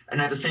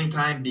 And at the same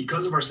time,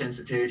 because of our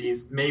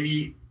sensitivities,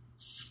 maybe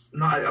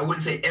I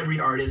wouldn't say every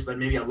artist, but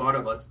maybe a lot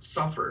of us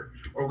suffer,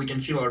 or we can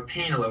feel our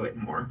pain a little bit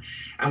more.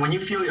 And when you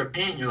feel your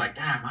pain, you're like,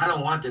 damn, I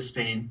don't want this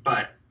pain,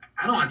 but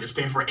I don't want this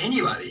pain for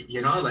anybody,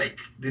 like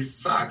this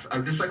sucks.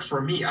 This sucks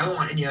for me. I don't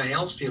want anybody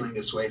else feeling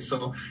this way.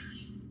 So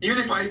even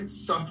if I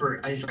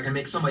suffer, if I can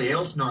make somebody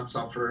else not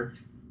suffer,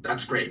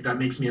 that's great. That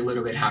makes me a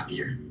little bit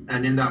happier.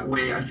 And in that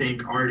way, I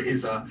think art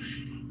is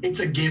it's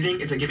a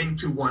giving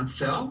to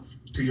oneself,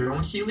 to your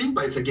own healing,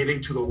 but it's a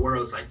giving to the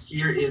world. It's like,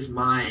 here is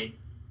my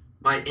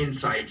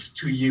insights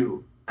to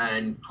you.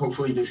 and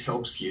hopefully this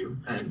helps you,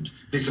 and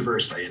vice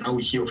versa.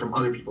 We heal from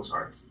other people's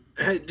arts.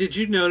 Did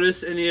you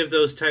notice any of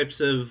those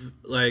types of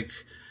like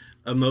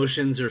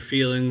emotions or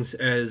feelings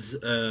as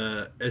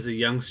a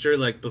youngster,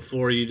 like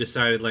before you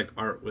decided like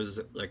art was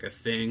like a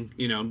thing,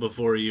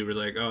 before you were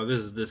like, oh, this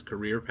is this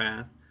career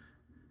path?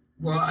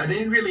 Well, I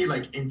didn't really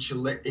like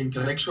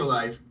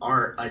intellectualize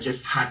art. I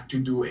just had to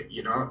do it,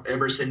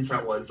 ever since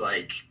I was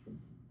like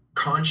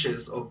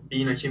conscious of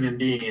being a human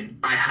being.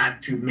 I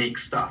had to make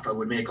stuff. I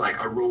would make like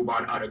a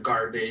robot out of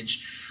garbage,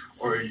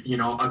 or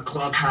a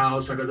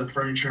clubhouse out of the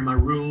furniture in my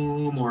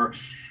room, or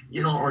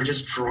or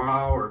just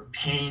draw or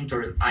paint,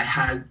 or I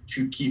had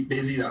to keep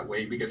busy that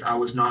way because I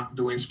was not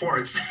doing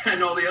sports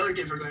and all the other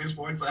kids were doing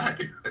sports, so I had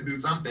to do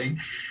something.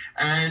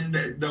 And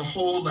the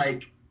whole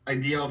like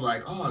idea of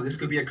like, oh, this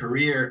could be a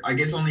career, I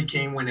guess only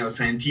came when I was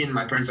 17.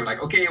 My parents are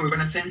like, okay, we're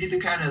gonna send you to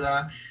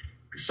Canada,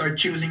 start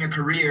choosing a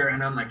career.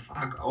 And I'm like,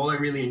 fuck, all I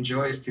really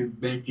enjoy is to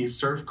make these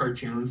surf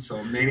cartoons,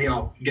 so maybe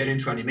I'll get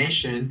into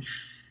animation.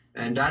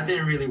 And that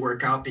didn't really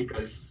work out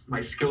because my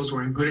skills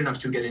weren't good enough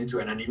to get into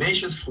an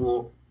animation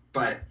school.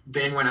 But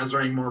then when I was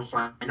learning more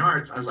fine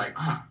arts, I was like,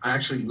 I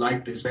actually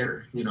like this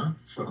better,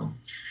 So,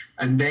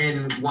 and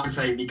then once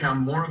I become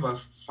more of a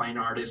fine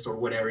artist, or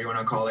whatever you want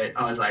to call it,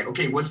 I was like,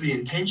 okay, what's the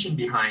intention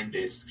behind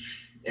this?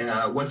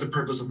 What's the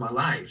purpose of my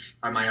life?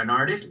 Am I an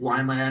artist?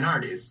 Why am I an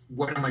artist?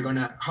 How am I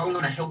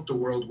gonna help the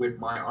world with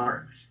my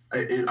art?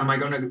 Am I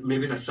going to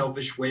live in a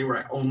selfish way where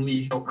I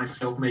only help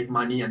myself make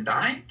money and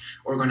die?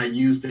 Or going to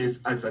use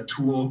this as a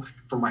tool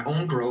for my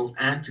own growth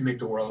and to make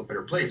the world a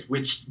better place,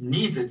 which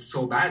needs it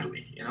so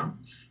badly,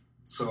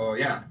 So,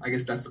 yeah, I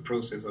guess that's the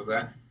process of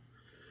that.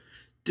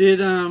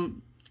 Did,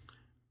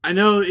 I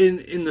know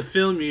in the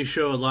film you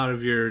show a lot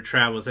of your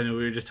travels. I know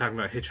we were just talking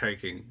about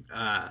hitchhiking.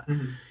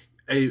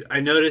 I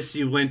noticed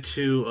you went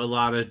to a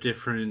lot of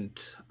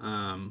different,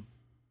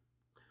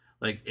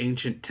 like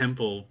ancient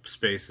temple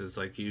spaces.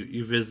 Like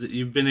you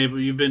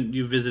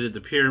visited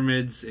the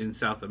pyramids in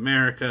South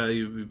America.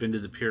 You've been to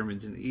the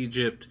pyramids in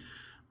Egypt.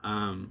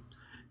 Did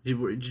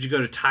you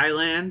go to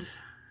Thailand?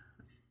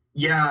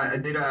 Yeah, I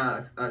did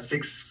a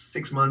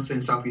 6 months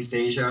in Southeast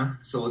Asia.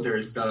 So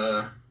there's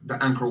the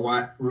Angkor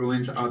Wat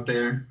ruins out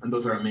there, and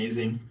those are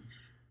amazing.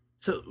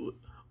 So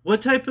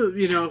what type of,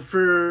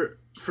 for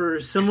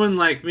someone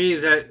like me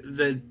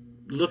that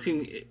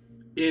looking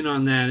in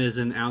on that as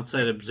an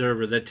outside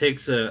observer, that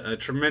takes a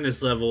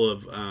tremendous level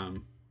of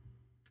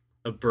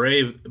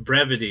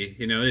brevity.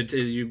 You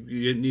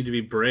need to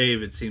be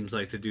brave, it seems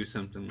like, to do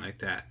something like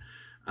that.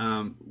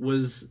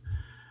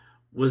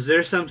 Was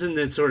there something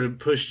that sort of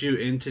pushed you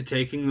into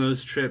taking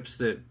those trips,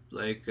 that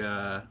like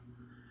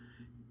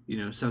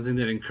something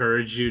that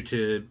encouraged you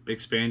to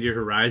expand your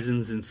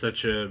horizons in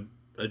such a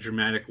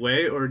dramatic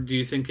way? Or do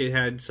you think it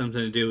had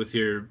something to do with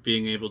your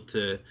being able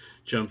to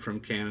jump from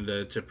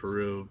Canada to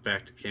Peru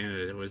back to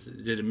Canada?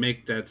 Did it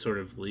make that sort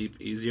of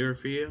leap easier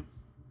for you?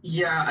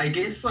 Yeah, I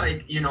guess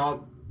like,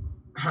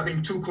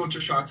 having 2 culture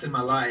shocks in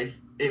my life,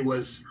 it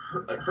was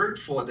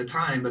hurtful at the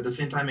time, but at the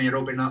same time it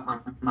opened up my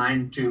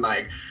mind to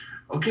like,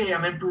 okay,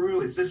 I'm in Peru,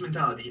 it's this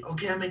mentality.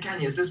 Okay, I'm in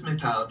Kenya, it's this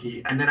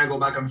mentality. And then I go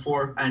back and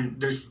forth,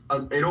 and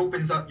it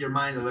opens up your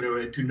mind a little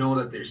bit to know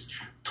that there's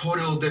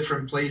total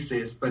different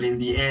places, but in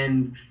the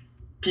end,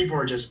 people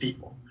are just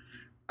people.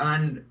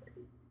 And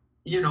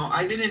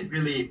I didn't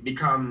really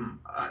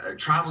become a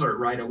traveler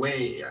right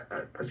away.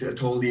 As I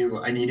told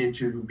you, I needed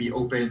to be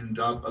opened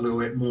up a little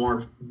bit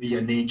more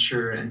via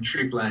nature and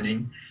trip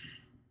planning.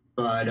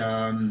 But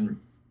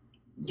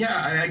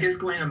I guess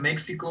going to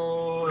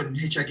Mexico and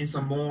hitchhiking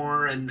some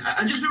more, and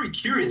I'm just very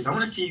curious. I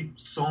want to see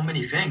so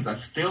many things. I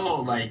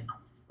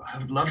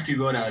would love to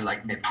go to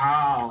like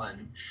Nepal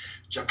and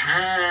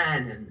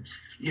Japan and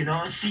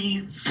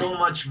see so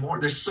much more.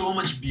 There's so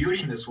much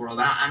beauty in this world,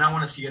 and I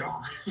want to see it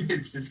all.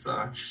 It's just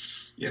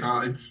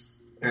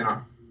it's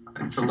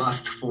a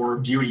lust for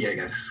beauty, I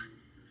guess.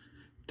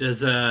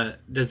 Does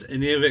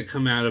any of it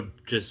come out of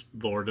just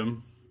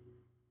boredom?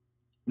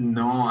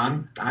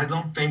 No, I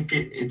don't think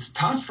it's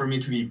tough for me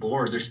to be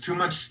bored. There's too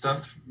much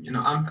stuff,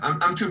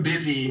 I'm too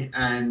busy,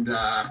 and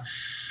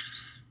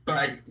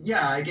but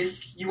yeah, I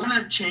guess you want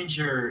to change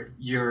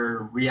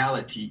your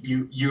reality.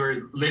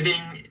 You're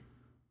living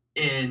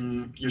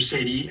in your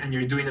city and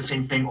you're doing the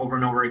same thing over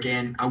and over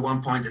again. At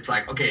one point it's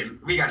like, okay,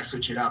 we got to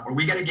switch it up, or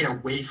we got to get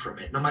away from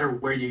it, no matter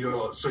where you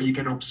go, so you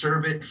can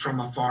observe it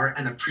from afar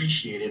and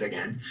appreciate it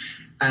again.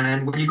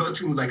 And when you go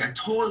to like a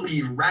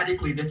totally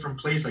radically different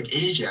place like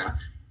Asia,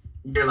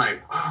 you're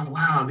like, oh,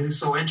 wow, this is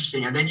so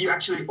interesting. And then you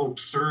actually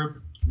observe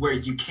where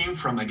you came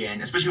from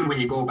again, especially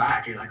when you go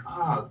back. You're like,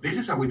 oh, this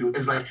is how we do it.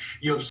 It's like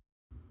you observe.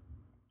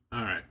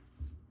 All right.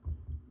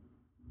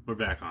 We're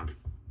back on.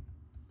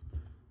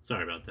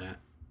 Sorry about that.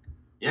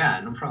 Yeah,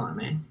 no problem,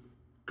 man.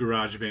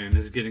 GarageBand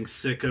is getting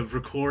sick of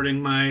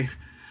recording my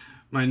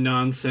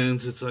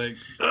nonsense. It's like,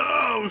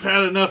 oh, we've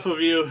had enough of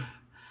you.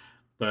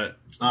 But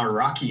it's not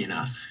rocky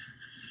enough.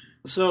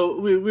 So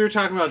we were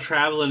talking about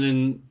traveling,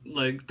 and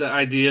like the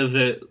idea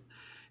that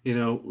you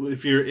know,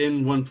 if you're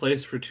in one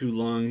place for too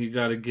long, you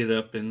got to get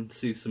up and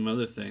see some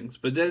other things.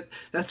 But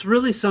that's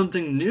really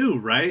something new,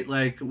 right?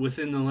 Like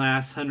within the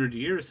last 100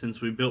 years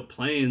since we built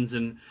planes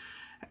and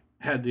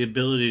had the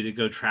ability to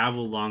go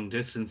travel long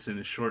distance in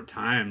a short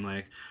time,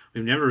 like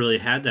we've never really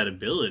had that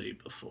ability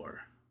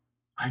before.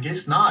 I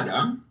guess not,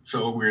 huh?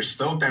 So we're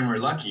stoked and we're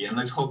lucky, and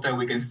let's hope that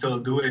we can still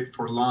do it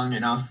for long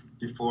enough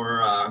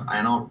before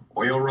I don't know,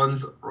 oil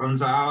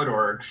runs out,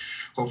 or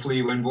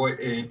hopefully when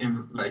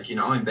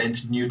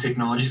invent new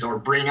technologies or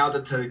bring out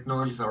the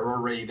technologies that are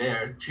already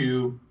there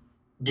to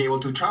be able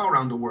to travel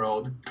around the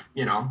world,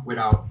 you know,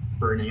 without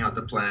burning out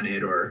the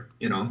planet or,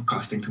 you know,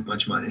 costing too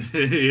much money.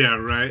 Yeah,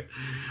 right.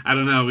 I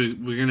don't know.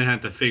 We're gonna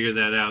have to figure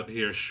that out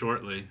here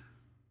shortly.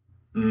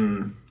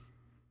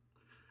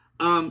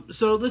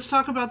 So let's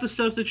talk about the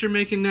stuff that you're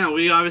making now.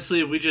 We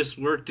just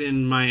worked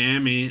in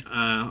Miami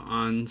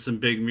on some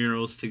big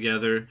murals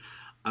together.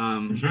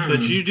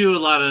 But you do a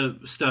lot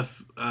of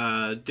stuff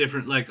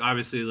different, like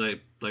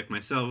obviously like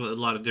myself, a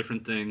lot of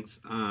different things.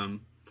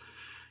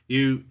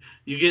 You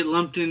get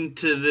lumped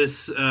into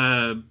this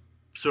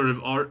sort of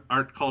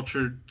art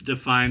culture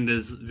defined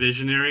as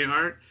visionary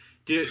art.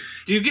 Do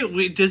you get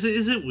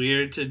is it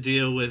weird to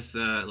deal with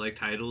like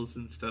titles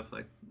and stuff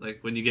like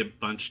when you get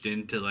bunched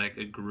into like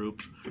a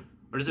group,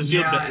 or does it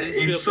feel? Yeah,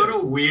 it's sort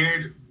of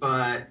weird,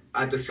 but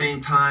at the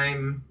same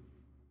time,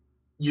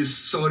 you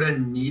sort of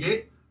need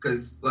it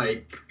because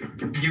like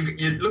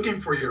you're looking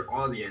for your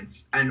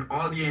audience, and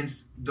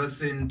audience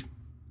doesn't.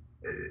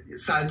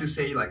 Sad to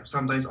say, like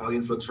sometimes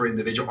audience looks for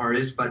individual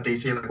artists, but they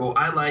say like, "Oh,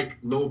 I like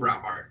lowbrow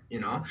art,"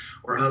 you know,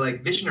 or I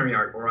like visionary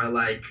art, or I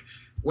like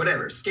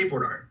whatever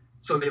skateboard art.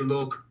 So they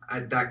look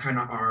at that kind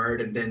of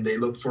art, and then they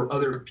look for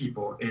other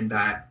people in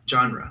that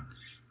genre.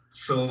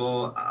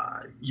 So,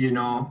 you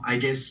know, I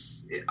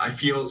guess I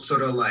feel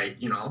sort of like,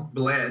 you know,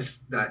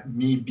 blessed that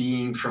me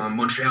being from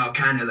Montreal,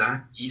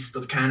 Canada, east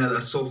of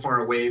Canada, so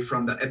far away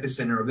from the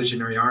epicenter of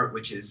visionary art,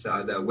 which is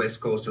the west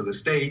coast of the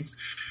States,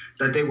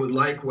 that they would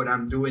like what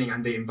I'm doing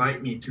and they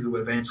invite me to do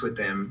events with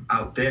them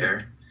out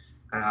there,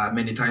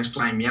 many times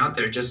flying me out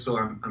there just so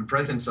I'm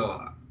present.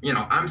 So, you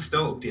know, I'm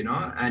stoked, you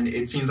know, and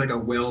it seems like a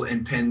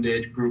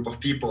well-intended group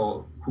of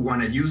people who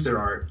want to use their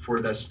art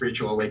for the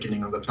spiritual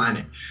awakening of the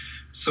planet.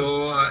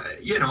 So,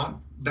 you know,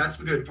 that's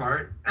the good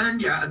part.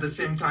 And yeah, at the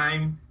same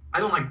time, I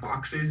don't like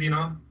boxes, you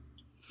know.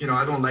 You know,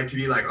 I don't like to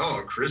be like,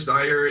 oh, Chris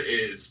Dyer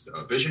is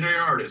a visionary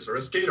artist or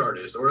a skate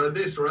artist or a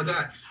this or a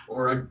that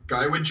or a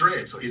guy with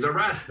dreads, so he's a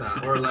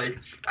Rasta. Or like,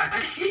 I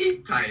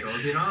hate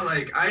titles, you know,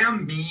 like I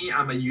am me,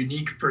 I'm a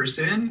unique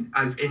person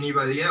as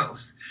anybody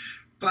else.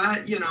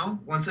 But, you know,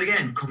 once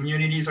again,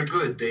 communities are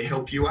good. They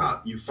help you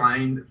out. You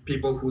find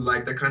people who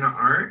like that kind of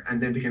art, and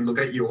then they can look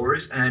at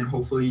yours, and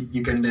hopefully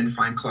you can then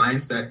find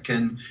clients that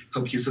can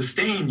help you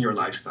sustain your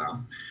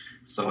lifestyle.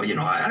 So, you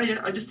know,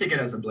 I just take it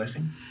as a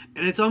blessing.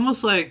 And it's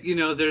almost like, you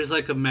know, there's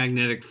like a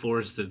magnetic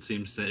force that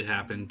seems to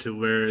happen to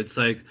where it's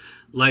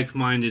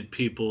like-minded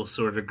people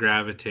sort of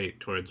gravitate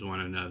towards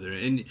one another.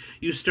 And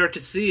you start to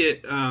see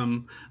it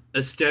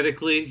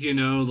aesthetically, you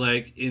know,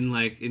 like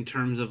in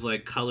terms of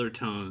like color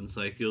tones,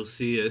 like you'll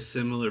see a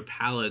similar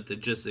palette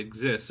that just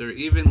exists, or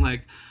even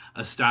like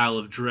a style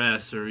of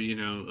dress, or, you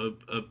know,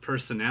 a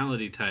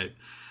personality type.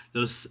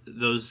 Those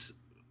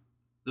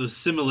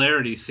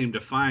similarities seem to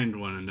find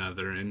one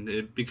another, and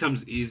it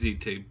becomes easy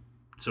to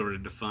sort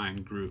of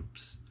define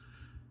groups.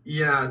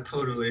 Yeah,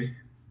 totally.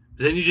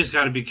 Then you just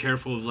got to be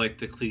careful of like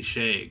the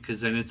cliche,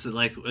 because then it's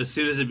like as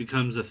soon as it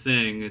becomes a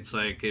thing, it's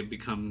like it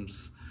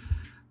becomes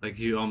like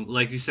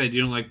like you said,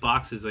 you don't like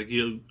boxes. Like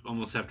you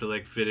almost have to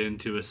like fit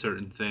into a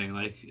certain thing.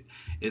 Like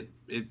it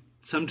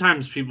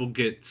sometimes people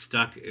get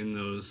stuck in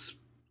those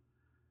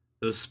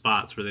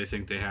spots where they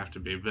think they have to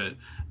be. But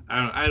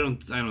I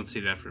don't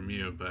see that from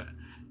you. But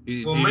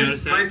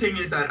my thing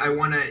is that I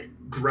want to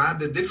grab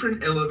the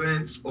different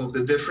elements of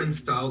the different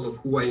styles of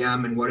who I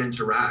am and what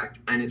interact,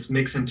 and it's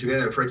mixing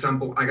together. For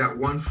example, I got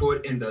one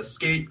foot in the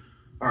skate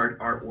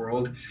art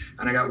world,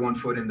 and I got one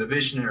foot in the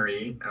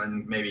visionary,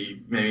 and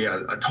maybe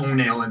a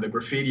toenail in the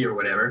graffiti or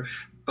whatever.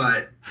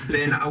 But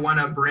then I want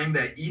to bring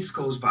the East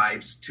Coast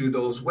vibes to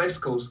those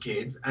West Coast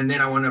kids, and then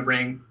I want to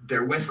bring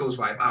their West Coast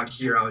vibe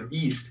out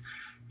East.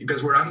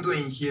 Because what I'm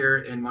doing here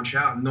in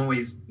Montreal, no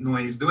one's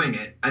doing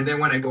it. And then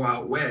when I go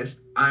out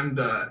west, I'm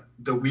the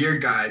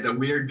weird guy, the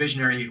weird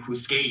visionary who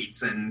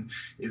skates and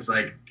is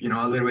like, you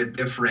know, a little bit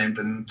different,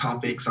 and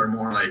topics are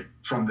more like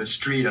from the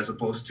street as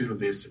opposed to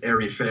this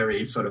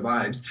airy-fairy sort of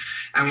vibes.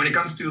 And when it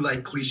comes to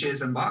like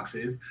cliches and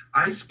boxes,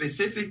 I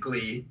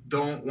specifically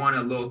don't want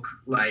to look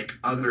like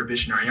other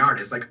visionary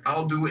artists. Like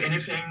I'll do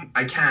anything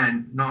I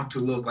can not to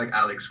look like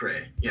Alex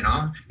Grey, you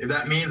know? If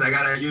that means I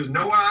gotta use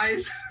no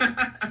eyes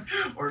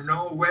or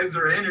no webs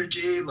or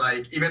energy,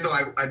 like even though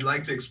I'd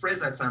like to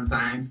express that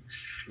sometimes,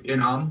 you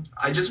know,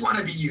 I just want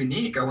to be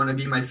unique. I want to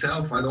be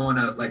myself. I don't want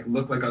to like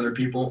look like other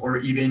people or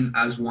even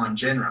as one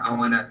genre. I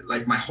want to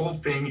like, my whole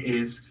thing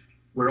is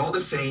we're all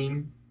the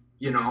same,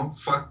 you know,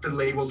 fuck the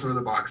labels or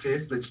the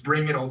boxes. Let's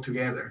bring it all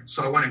together.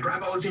 So I want to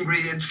grab all those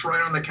ingredients, throw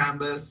it on the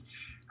canvas,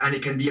 and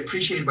it can be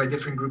appreciated by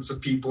different groups of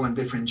people and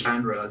different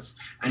genres.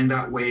 And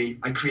that way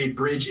I create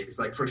bridges.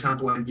 Like, for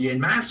example, in the En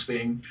Masse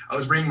thing, I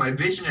was bringing my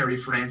visionary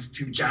friends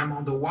to jam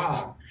on the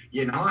wall,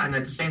 you know, and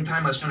at the same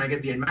time I was trying to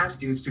get the En Masse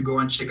dudes to go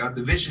and check out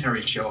the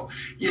visionary show,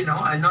 you know,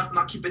 and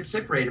not keep it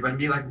separated, but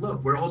be like,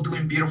 look, we're all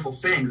doing beautiful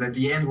things. At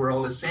the end, we're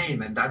all the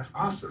same, and that's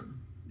awesome.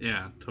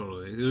 Yeah,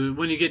 totally.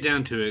 When you get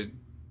down to it,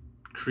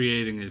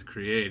 creating is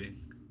creating.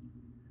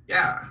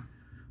 Yeah,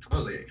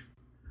 totally.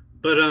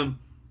 But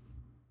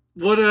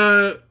what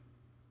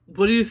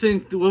do you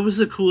think? What was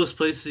the coolest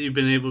place that you've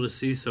been able to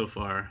see so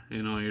far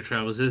in all your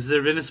travels? Has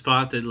there been a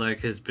spot that like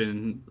has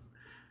been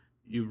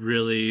you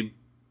really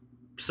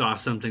saw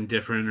something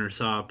different, or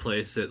saw a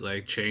place that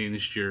like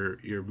changed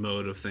your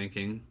mode of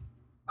thinking?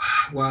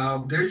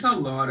 Wow, there's a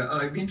lot of,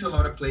 I've been to a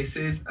lot of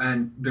places,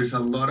 and there's a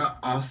lot of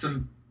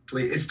awesome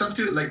places. It's tough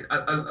to like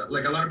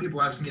a lot of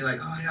people ask me like,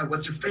 oh yeah,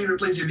 what's your favorite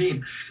place you've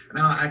been?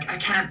 No, I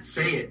can't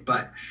say it,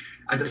 but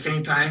at the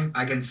same time,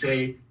 I can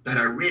say that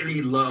I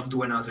really loved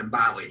when I was in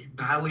Bali.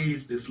 Bali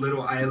is this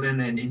little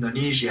island in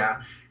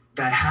Indonesia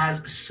that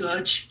has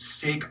such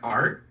sick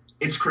art.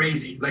 It's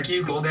crazy. Like,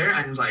 you go there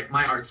and like,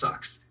 my art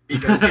sucks,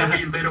 because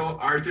every little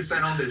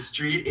artisan on the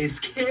street is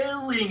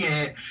killing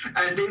it,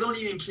 and they don't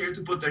even care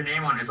to put their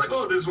name on it. It's like,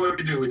 oh, this is what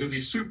we do. We do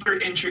these super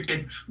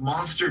intricate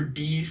monster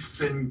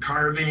beasts and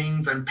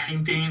carvings and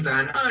paintings,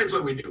 and it's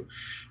what we do.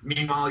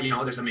 Meanwhile, you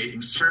know, there's amazing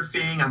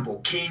surfing and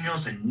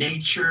volcanoes and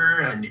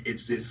nature, and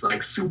it's this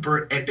like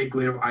super epic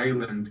little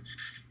island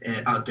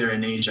out there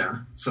in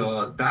Asia.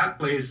 So that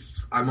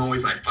place, I'm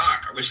always like,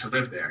 fuck, I wish I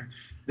lived there.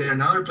 Then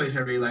another place I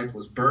really liked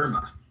was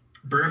Burma.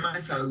 Burma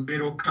is a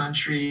little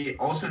country,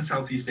 also in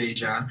Southeast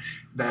Asia,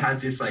 that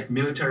has this like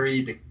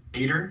military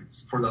dictator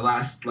for the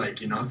last,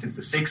 like, you know, since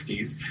the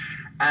 60s.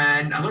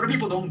 And a lot of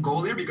people don't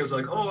go there because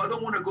like, oh, I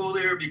don't want to go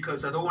there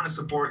because I don't want to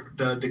support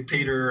the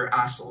dictator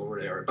asshole or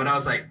whatever. But I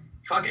was like,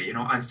 fuck it, you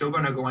know, I'm still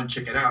going to go and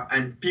check it out.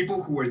 And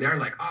people who were there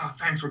like, oh,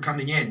 thanks for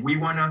coming in.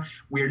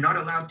 We're not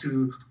allowed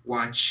to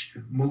watch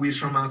movies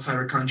from outside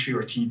our country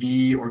or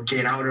TV or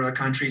get out of our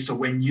country. So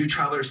when you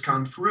travelers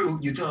come through,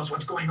 you tell us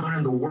what's going on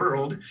in the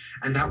world.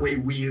 And that way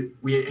we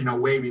in a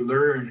way, we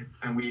learn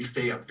and we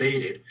stay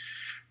updated.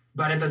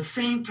 But at the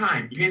same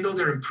time, even though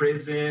they're in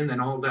prison and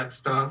all that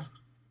stuff,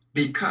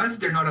 because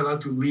they're not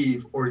allowed to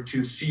leave or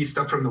to see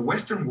stuff from the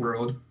Western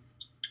world,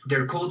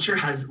 their culture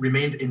has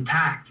remained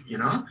intact, you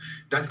know?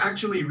 That's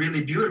actually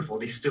really beautiful.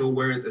 They still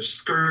wear their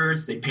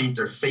skirts, they paint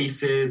their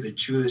faces, they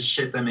chew the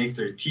shit that makes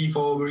their teeth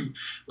all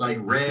like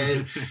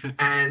red.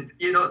 And,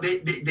 you know,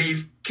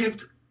 they've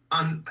kept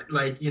on,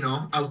 like, you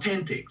know,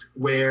 authentic,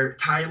 where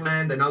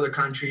Thailand and other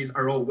countries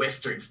are all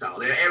Western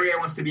style. Everyone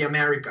wants to be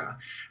America.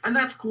 And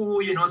that's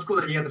cool, you know, it's cool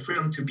that you have the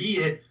freedom to be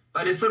it,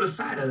 but it's sort of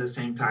sad at the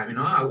same time, you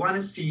know? I want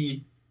to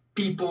see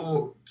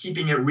people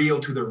keeping it real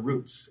to their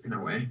roots in a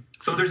way.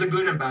 So there's a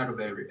good and bad of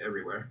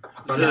everywhere.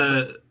 But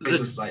it's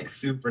just like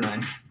super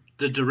nice.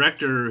 The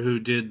director who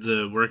did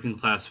the working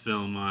class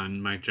film on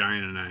Mike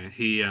Giant and I,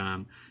 he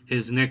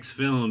his next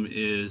film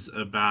is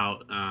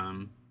about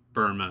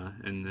Burma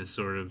and this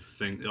sort of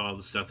thing, all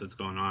the stuff that's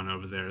going on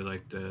over there,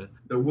 like the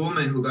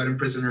woman who got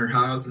imprisoned in her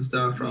house and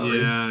stuff. Probably.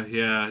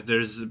 Yeah.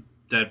 There's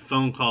that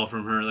phone call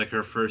from her, like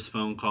her first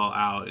phone call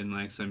out in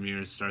like some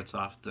years, starts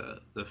off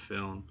the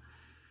film.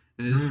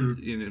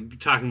 You know,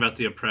 talking about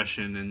the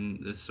oppression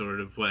and the sort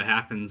of what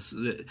happens.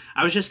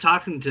 I was just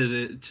talking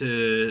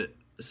to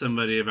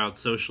somebody about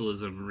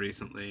socialism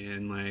recently,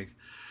 and like,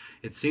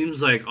 it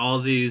seems like all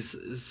these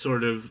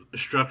sort of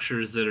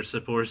structures that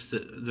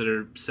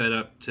are set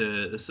up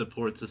to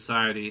support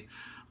society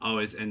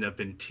always end up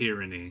in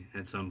tyranny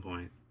at some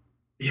point.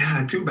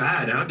 Yeah, too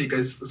bad, huh?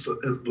 Because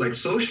like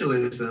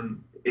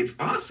socialism, it's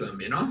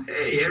awesome, you know?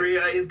 Hey,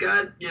 everybody's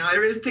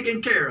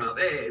taken care of.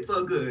 Hey, it's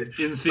all good.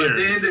 In theory. But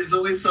then there's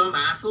always some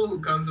asshole who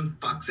comes and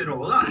fucks it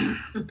all up.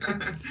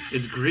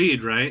 It's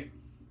greed, right?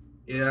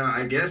 Yeah,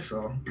 I guess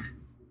so.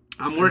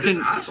 I'm working... It's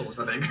just assholes,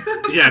 I think.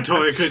 Yeah,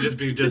 totally. It could just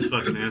be just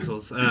fucking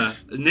assholes.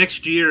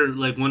 Next year,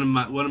 like one of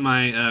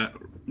my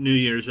New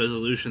Year's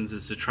resolutions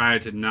is to try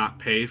to not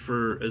pay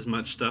for as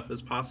much stuff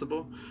as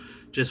possible.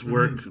 Just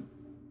work...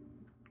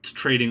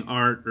 trading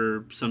art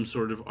or some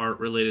sort of art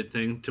related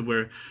thing, to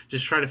where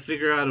just try to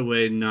figure out a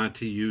way not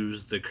to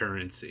use the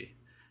currency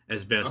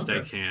as best I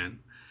can.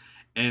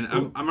 And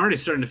cool. I'm already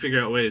starting to figure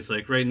out ways.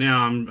 Like right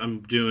now I'm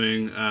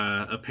doing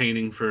a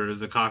painting for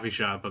the coffee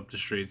shop up the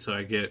street, so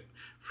I get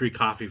free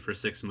coffee for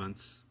 6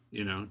 months,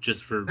 you know,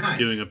 just for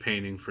doing a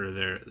painting for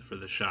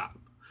the shop.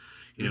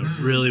 You know,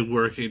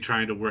 really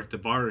trying to work the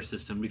barter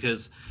system,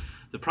 because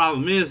the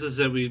problem is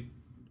that we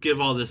give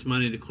all this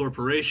money to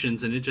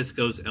corporations and it just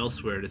goes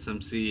elsewhere to some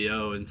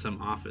CEO in some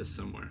office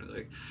somewhere.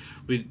 Like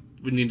we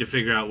need to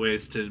figure out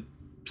ways to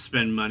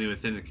spend money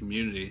within the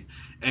community.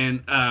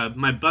 And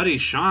my buddy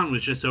Sean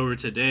was just over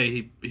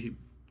today. He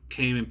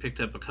came and picked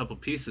up a couple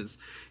pieces.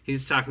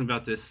 He's talking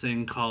about this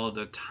thing called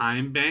a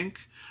time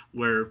bank,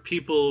 where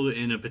people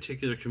in a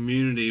particular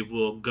community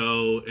will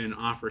go and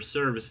offer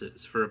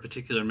services for a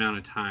particular amount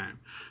of time.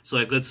 So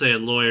like, let's say a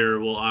lawyer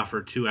will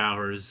offer 2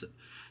 hours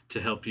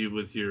to help you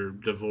with your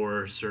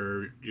divorce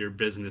or your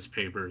business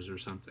papers or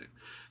something.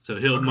 So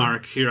he'll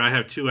mark, here, I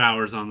have 2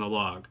 hours on the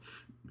log.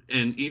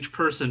 And each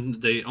person,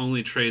 they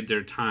only trade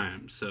their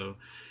time. So,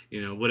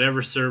 you know,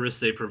 whatever service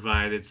they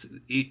provide,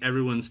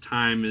 everyone's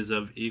time is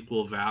of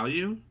equal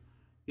value,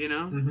 you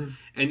know? Mm-hmm.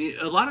 And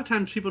a lot of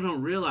times people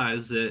don't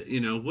realize that, you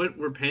know, what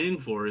we're paying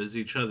for is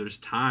each other's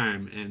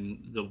time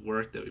and the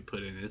work that we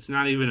put in. It's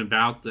not even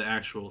about the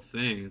actual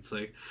thing. It's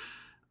like,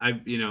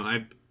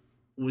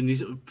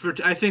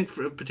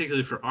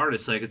 particularly for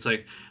artists, like, it's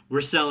like we're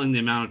selling the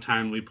amount of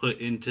time we put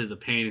into the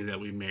painting that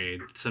we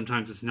made.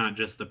 Sometimes it's not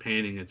just the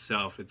painting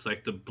itself. It's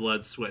like the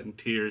blood, sweat, and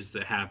tears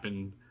that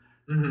happen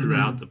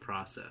throughout the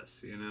process,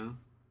 you know?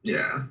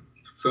 Yeah.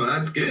 So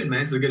that's good,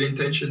 man. It's a good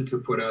intention to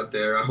put out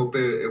there. I hope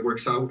it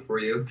works out for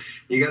you.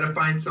 You got to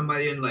find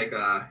somebody in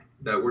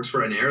that works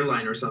for an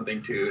airline or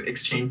something to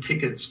exchange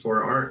tickets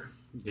for art.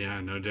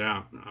 Yeah, no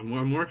doubt.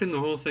 I'm working the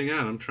whole thing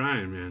out. I'm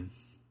trying, man.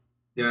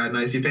 Yeah,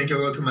 nice. You think you'll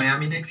go to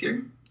Miami next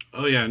year?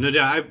 Oh yeah, no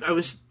doubt. I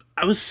was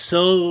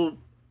so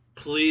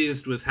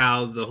pleased with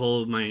how the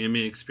whole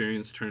Miami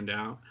experience turned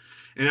out,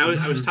 and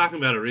I was talking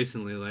about it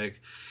recently. Like,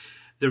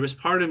 there was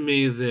part of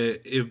me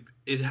that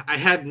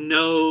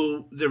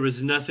there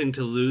was nothing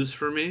to lose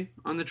for me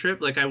on the trip.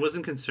 Like, I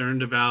wasn't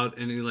concerned about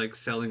any like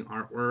selling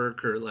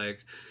artwork or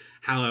like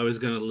how I was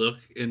gonna look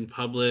in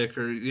public,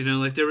 or, you know,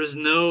 like there was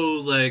no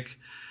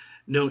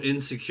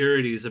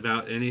insecurities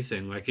about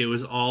anything. Like, it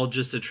was all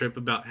just a trip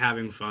about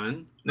having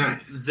fun.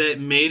 Nice. That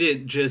made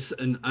it just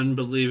an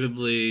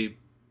unbelievably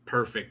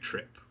perfect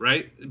trip,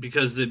 right?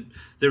 Because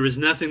there was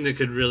nothing that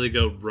could really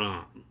go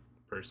wrong,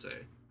 per se.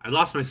 I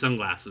lost my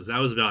sunglasses. That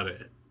was about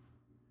it.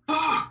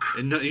 Fuck!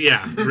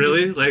 Yeah,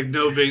 really? Like,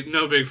 no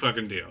big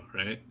fucking deal,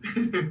 right?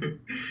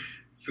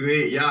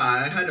 Sweet. Yeah,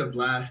 I had a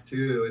blast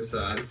too. It was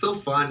it's so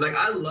fun. Like,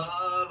 I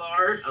love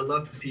art. I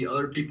love to see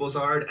other people's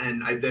art,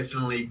 and I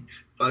definitely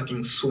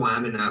fucking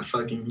swam in that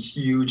fucking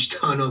huge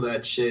ton of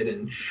that shit.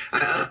 And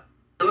I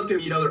love to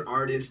meet other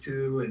artists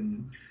too,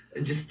 and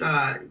just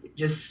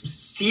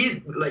see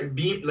it, like,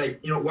 be like,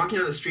 you know, walking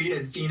on the street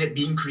and seeing it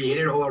being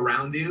created all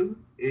around you.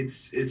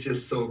 It's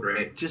just so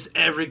great. Just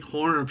every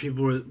corner,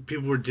 people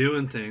were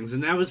doing things,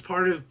 and that was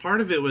part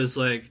of it was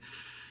like,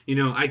 you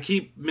know, I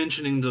keep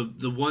mentioning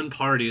the one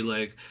party,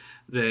 like,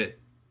 that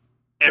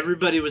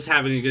everybody was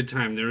having a good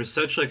time. There was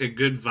such like a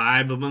good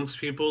vibe amongst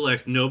people.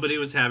 Like, nobody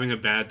was having a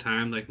bad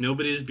time. Like,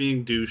 nobody's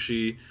being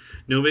douchey.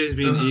 Nobody's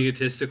being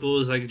egotistical. It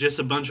was like just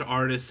a bunch of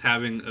artists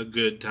having a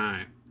good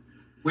time.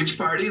 Which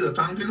party? The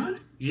Fountain one?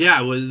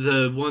 Yeah, with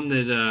the one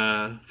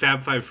that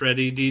Fab Five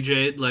Freddy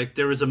DJ'd. Like,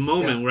 there was a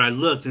moment where I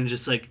looked and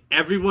just like,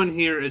 everyone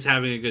here is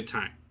having a good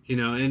time. You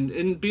know,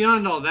 and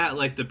beyond all that,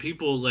 like, the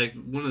people, like,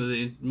 one of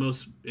the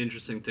most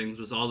interesting things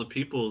was all the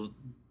people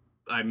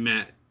I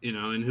met, you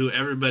know, and who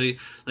everybody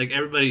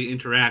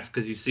interacts,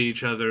 because you see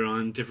each other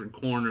on different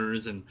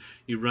corners and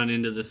you run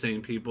into the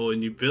same people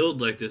and you build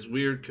like this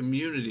weird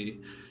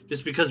community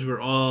just because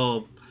we're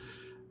all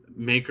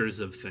makers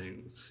of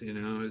things, you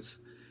know.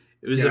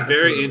 It was a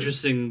very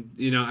interesting,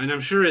 you know, and I'm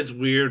sure it's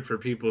weird for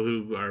people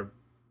who are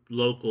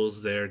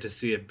locals there to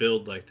see it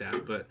build like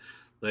that, but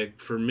like,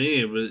 for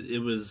me,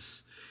 it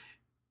was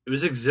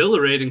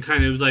exhilarating,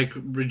 kind of like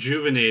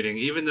rejuvenating,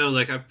 even though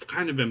like I've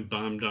kind of been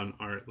bummed on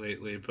art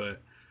lately,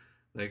 but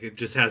like, it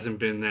just hasn't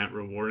been that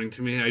rewarding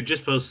to me. I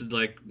just posted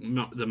like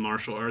the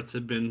martial arts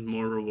have been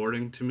more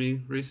rewarding to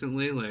me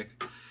recently,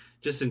 like,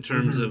 just in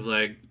terms of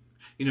like,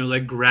 you know,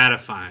 like,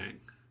 gratifying,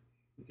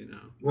 you know.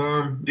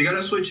 Well, you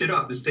gotta switch it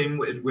up. The same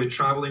with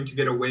traveling to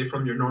get away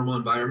from your normal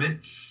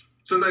environment.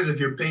 Sometimes if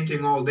you're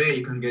painting all day,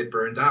 you can get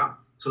burned out.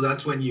 So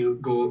that's when you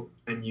go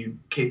and you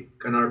kick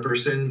another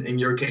person, in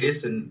your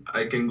case, and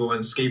I can go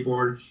and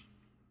skateboard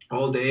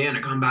all day, and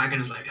I come back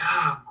and it's like,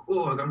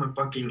 cool, I got my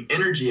fucking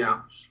energy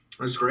out.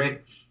 That's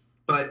great.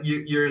 But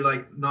you're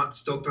like not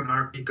stoked on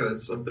art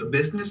because of the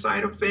business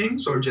side of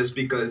things, or just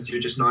because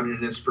you're just not in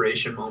an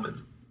inspiration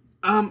moment?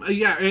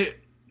 Yeah,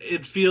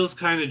 it feels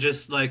kind of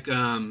just like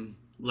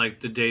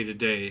the day to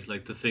day,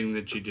 like the thing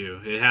that you do.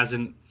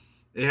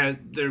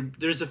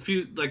 There's a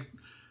few, like,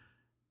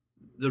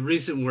 the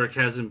recent work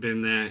hasn't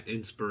been that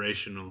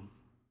inspirational,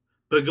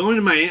 but going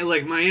to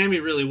Miami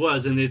really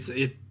was, and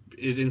it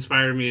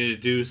inspired me to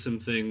do some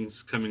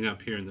things coming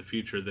up here in the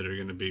future that are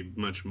going to be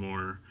much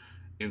more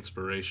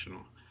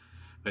inspirational.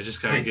 I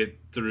just gotta get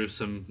through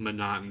some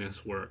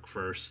monotonous work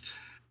first.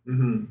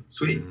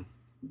 Sweet.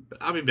 But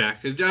I'll be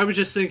back. I was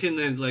just thinking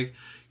that, like,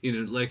 you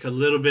know, like a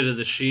little bit of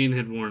the sheen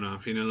had worn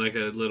off, you know, like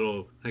a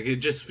little, like, it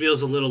just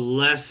feels a little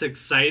less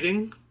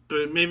exciting,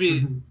 but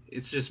maybe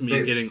it's just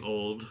me getting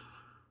old.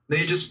 Then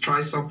you just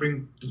try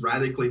something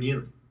radically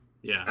new.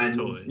 Yeah, and,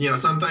 totally. You know,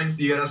 sometimes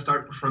you gotta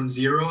start from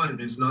zero and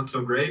it's not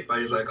so great, but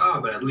it's like,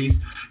 but at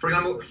least, for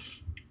example,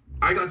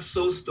 I got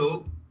so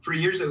stoked 3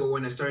 years ago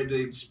when I started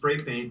doing spray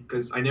paint,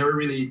 because I never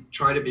really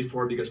tried it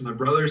before, because my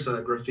brother's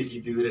a graffiti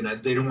dude and I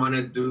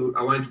wanted to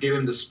give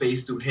him the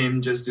space to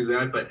just do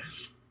that. But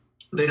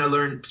then I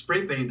learned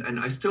spray paint and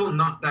I'm still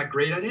not that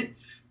great at it,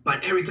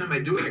 But every time I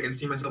do it, I can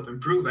see myself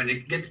improve, and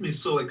it gets me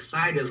so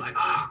excited. It's like,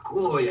 oh,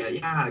 cool,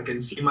 yeah, I can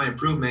see my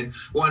improvement.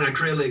 Well, on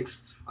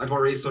acrylics, I've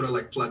already sort of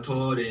like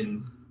plateaued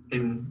in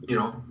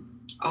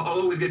I'll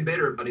always get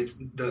better, but it's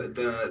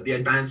the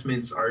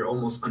advancements are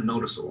almost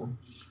unnoticeable.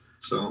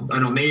 So I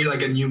don't know, maybe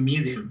like a new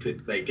medium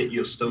could like get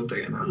you stoked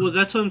again. Huh? Well,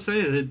 that's what I'm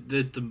saying.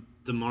 That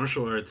the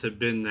martial arts have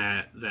been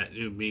that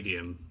new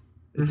medium.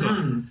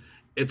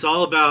 It's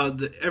all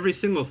about every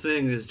single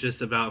thing is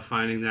just about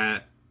finding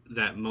that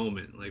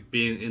moment, like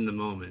being in the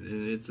moment,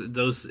 and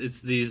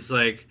it's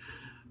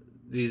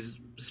these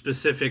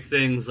specific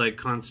things like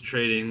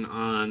concentrating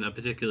on a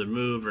particular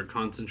move or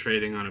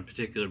concentrating on a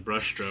particular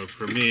brushstroke.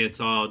 For me,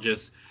 it's all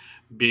just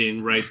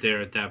being right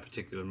there at that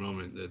particular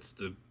moment. That's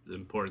the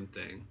important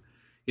thing,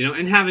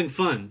 and having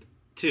fun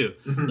too.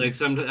 Like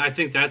I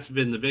think that's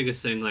been the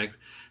biggest thing. Like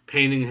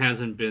painting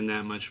hasn't been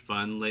that much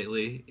fun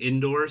lately.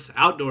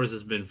 Outdoors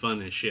has been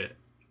fun as shit.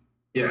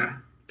 Yeah.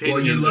 Painting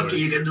well, you're indoors. lucky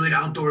you can do it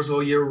outdoors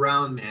all year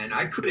round, man.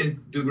 I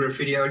couldn't do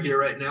graffiti out here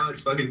right now.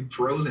 It's fucking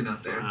frozen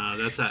out there.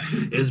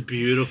 It's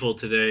beautiful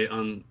today.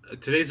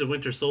 Today's the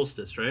winter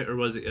solstice, right? Or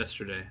was it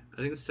yesterday? I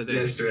think it's today.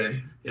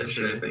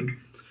 Yesterday, I think.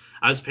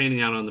 I was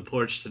painting out on the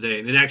porch today,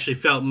 and it actually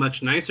felt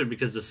much nicer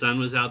because the sun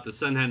was out. The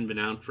sun hadn't been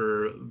out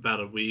for about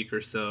a week or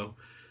so.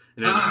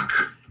 And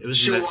it was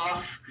show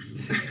off.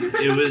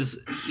 It was,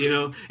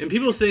 and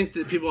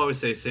people always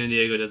say San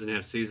Diego doesn't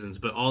have seasons,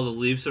 but all the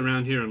leaves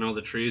around here and all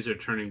the trees are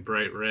turning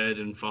bright red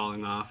and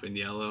falling off in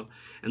yellow.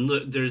 And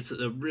look, there's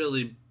a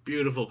really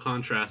beautiful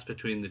contrast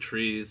between the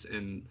trees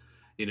and,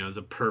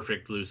 the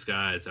perfect blue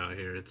skies out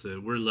here.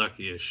 We're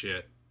lucky as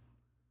shit.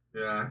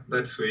 Yeah,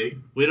 that's sweet.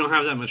 We don't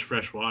have that much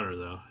fresh water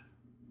though.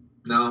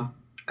 No.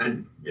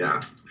 And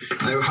yeah,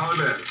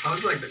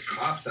 how's like the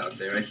cops out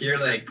there? I hear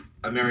like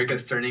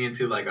America's turning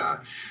into like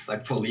a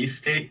police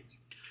state.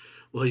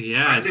 Well,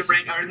 yeah.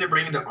 Aren't they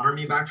bringing the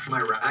army back from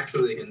Iraq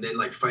so they can then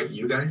like fight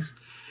you guys?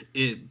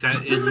 It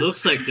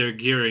looks like they're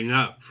gearing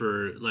up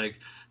for like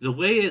the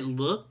way it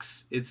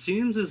looks. It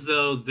seems as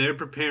though they're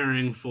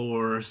preparing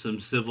for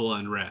some civil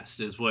unrest,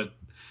 is what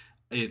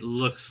it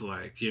looks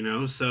like.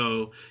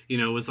 So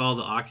with all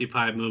the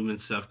Occupy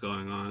movement stuff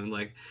going on,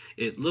 like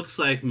it looks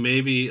like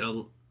maybe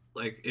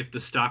like if the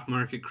stock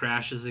market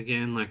crashes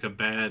again, like a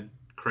bad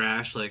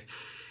crash, like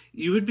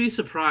you would be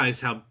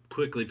surprised how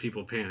quickly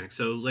people panic.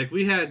 So like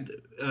we had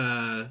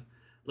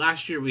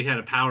last year we had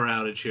a power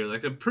outage here,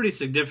 like a pretty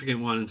significant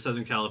one in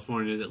Southern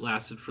California that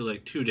lasted for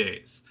like 2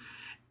 days.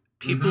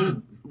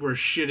 People were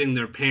shitting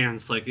their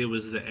pants like it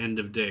was the end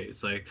of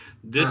days. Like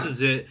this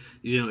is it.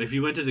 If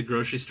you went to the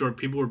grocery store,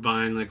 people were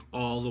buying like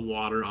all the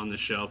water on the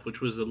shelf,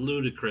 which was a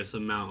ludicrous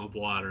amount of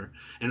water,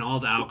 and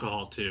all the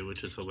alcohol too,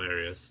 which is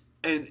hilarious.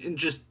 And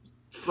just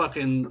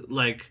fucking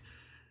like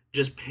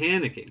just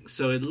panicking.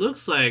 So it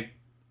looks like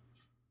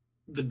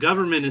the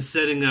government is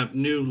setting up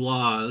new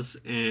laws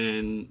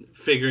and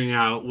figuring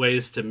out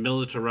ways to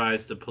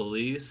militarize the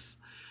police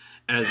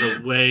as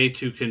a way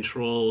to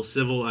control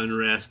civil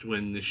unrest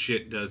when the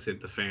shit does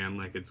hit the fan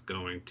like it's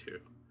going to.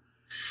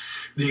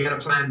 Do you got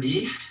a plan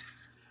B?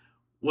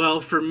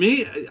 Well, for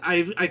me,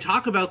 I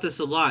talk about this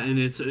a lot, and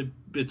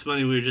it's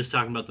funny, we were just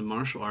talking about the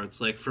martial arts.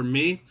 Like, for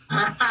me,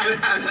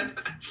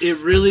 it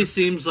really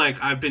seems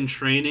like I've been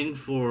training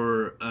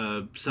for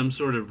some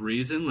sort of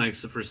reason, like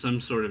for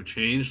some sort of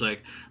change.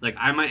 Like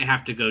I might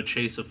have to go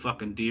chase a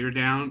fucking deer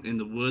down in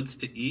the woods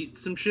to eat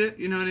some shit,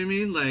 you know what I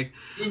mean? Like,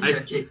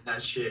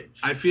 that shit.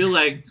 I feel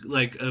like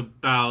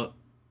about...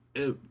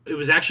 It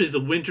was actually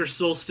the winter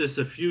solstice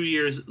a few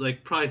years,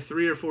 like probably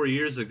 3 or 4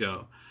 years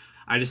ago.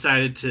 I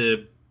decided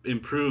to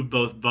improve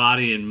both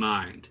body and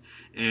mind,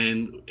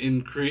 and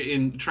in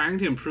trying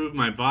to improve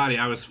my body,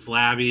 I was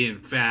flabby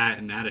and fat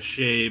and out of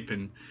shape,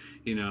 and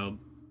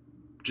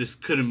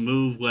just couldn't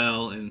move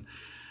well, and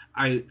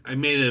I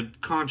made a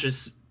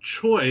conscious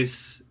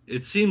choice,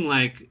 it seemed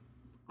like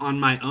on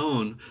my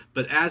own,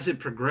 but as it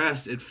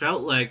progressed, it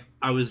felt like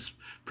I was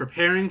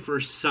preparing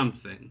for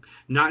something,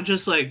 not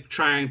just like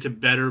trying to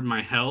better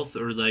my health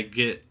or like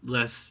get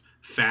less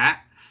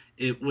fat.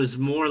 It was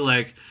more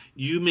like,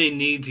 you may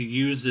need to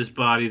use this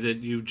body that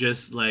you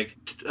just like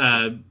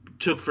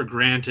took for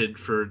granted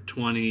for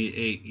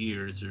 28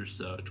 years or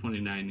so,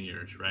 29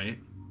 years, right?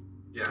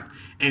 Yeah.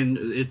 And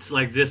it's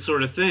like this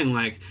sort of thing,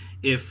 like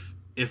if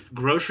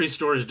grocery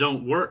stores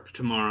don't work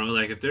tomorrow,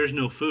 like if there's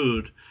no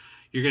food,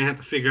 you're going to have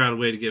to figure out a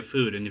way to get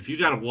food. And if you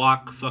got to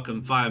walk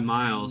fucking 5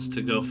 miles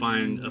to go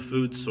find a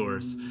food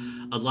source,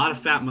 a lot of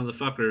fat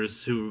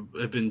motherfuckers who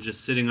have been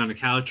just sitting on a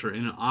couch or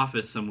in an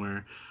office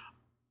somewhere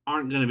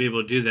aren't going to be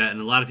able to do that,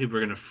 and a lot of people are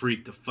going to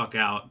freak the fuck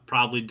out,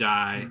 probably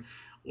die,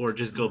 or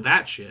just go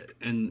batshit.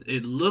 And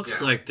it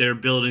looks like they're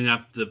building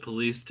up the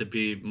police to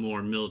be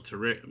more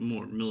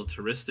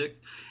militaristic,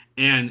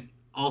 and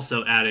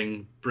also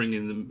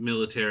bringing the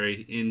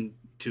military in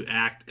to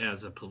act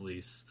as a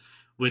police,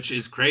 which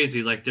is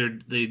crazy. Like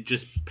they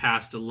just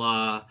passed a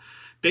law,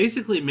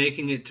 basically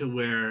making it to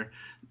where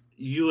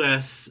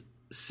U.S.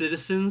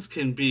 citizens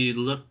can be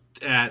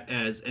looked at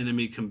as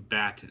enemy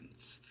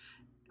combatants.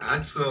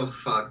 That's so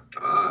fucked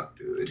up,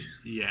 dude.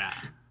 Yeah.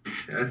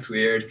 That's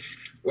weird.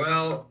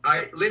 Well,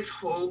 let's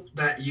hope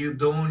that you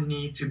don't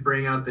need to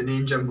bring out the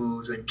ninja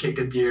moves and kick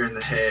a deer in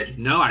the head.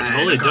 No, I and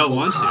totally a couple don't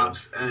want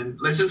cops. And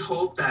let's just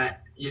hope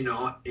that,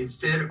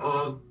 instead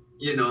of,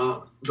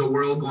 the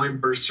world going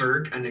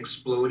berserk and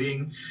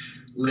exploding,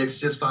 let's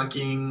just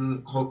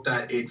fucking hope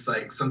that it's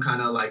like some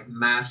kind of like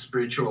mass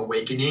spiritual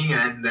awakening,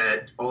 and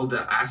that all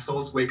the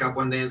assholes wake up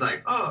one day and it's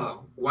like,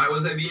 oh, why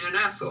was I being an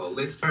asshole?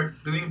 Let's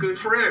start doing good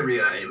for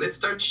everybody. Let's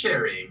start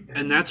sharing.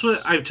 And that's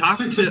what I've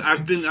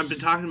been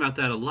talking about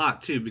that a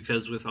lot too,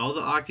 because with all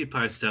the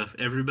Occupy stuff,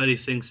 everybody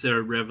thinks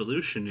they're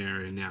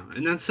revolutionary now.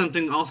 And that's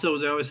something also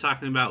they're always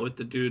talking about with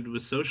the dude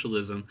with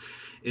socialism,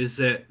 is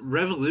that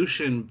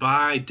revolution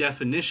by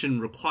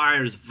definition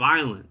requires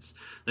violence.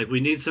 Like,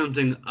 we need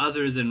something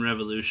other than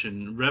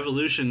revolution.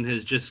 Revolution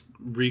has just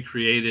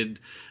recreated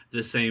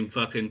the same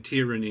fucking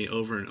tyranny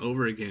over and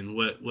over again.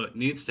 What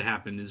needs to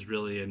happen is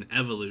really an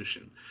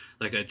evolution,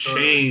 like a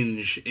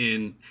change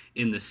in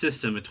the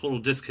system, a total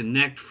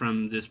disconnect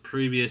from this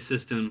previous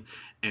system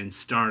and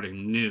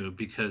starting new,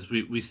 because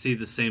we see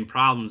the same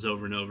problems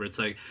over and over. It's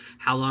like,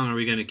 how long are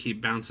we going to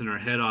keep bouncing our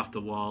head off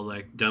the wall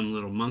like dumb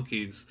little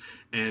monkeys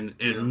and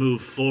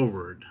move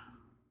forward?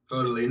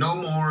 Totally. No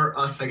more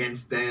us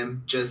against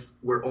them. Just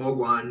we're all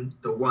one.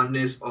 The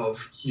oneness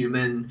of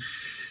human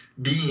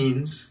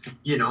beings,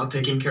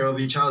 taking care of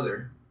each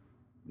other.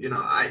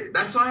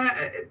 That's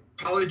why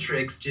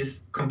politics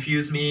just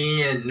confuse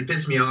me and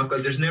piss me off,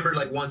 because there's never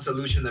like one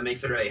solution that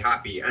makes everybody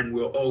happy, and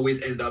we'll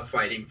always end up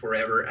fighting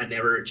forever and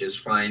never just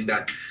find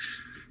that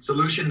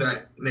solution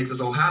that makes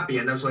us all happy.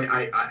 And that's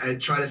why I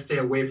try to stay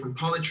away from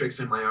politics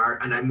in my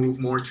art, and I move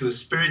more to a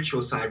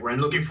spiritual side where I'm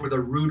looking for the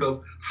root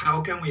of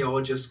how can we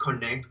all just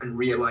connect and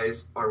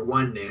realize our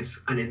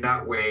oneness, and in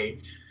that way,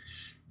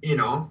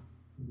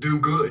 do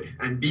good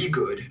and be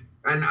good.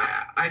 And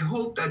I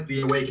hope that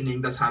the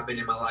awakening does happen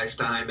in my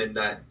lifetime, and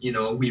that,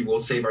 we will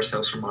save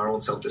ourselves from our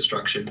own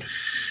self-destruction.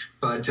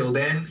 But till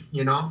then,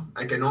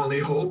 I can only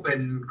hope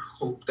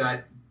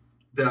that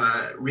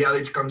the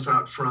reality comes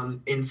out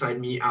from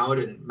inside me out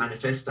and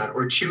manifest that,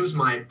 or choose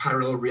my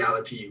parallel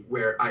reality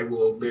where I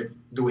will live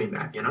doing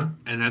that,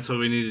 And that's what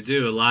we need to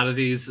do. A lot of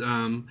these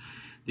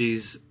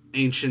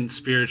ancient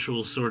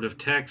spiritual sort of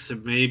texts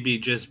may be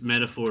just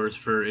metaphors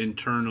for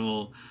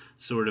internal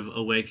sort of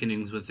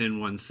awakenings within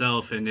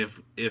oneself. And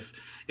if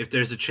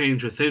there's a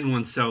change within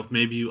oneself,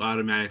 maybe you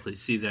automatically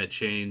see that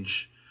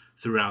change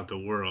throughout the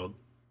world.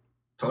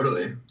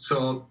 Totally.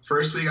 So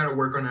first we got to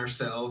work on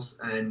ourselves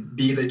and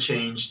be the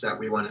change that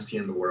we want to see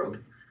in the world,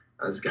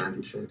 as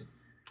Gandhi said.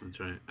 That's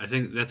right. I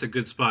think that's a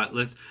good spot.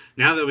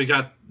 Now that we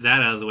got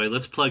that out of the way,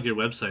 let's plug your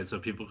website so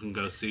people can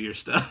go see your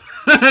stuff.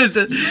 Is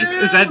that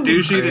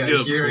douchey to do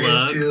a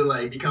plug? To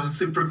like become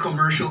super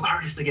commercial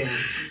artist again.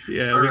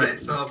 Yeah. All right.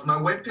 So my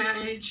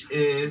webpage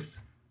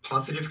is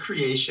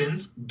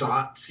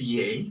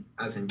positivecreations.ca,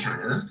 as in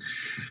Canada.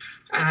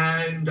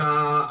 And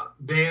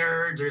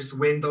there's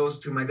windows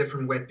to my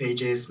different web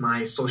pages,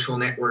 my social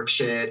network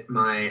shit,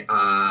 my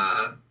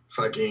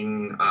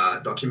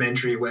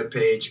documentary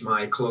webpage,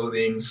 my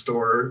clothing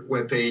store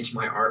webpage,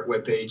 my art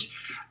webpage.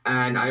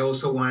 And I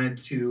also wanted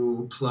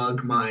to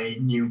plug my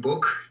new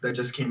book that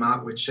just came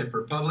out with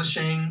Shepherd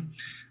Publishing.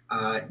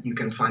 You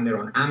can find it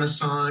on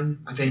Amazon.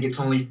 I think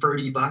it's only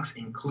 $30,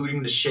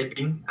 including the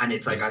shipping. And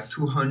it's like a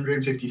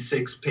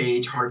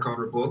 256-page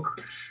hardcover book.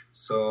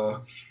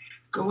 So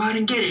go out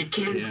and get it,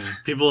 kids. Yeah.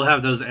 People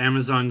have those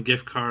Amazon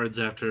gift cards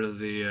after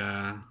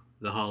the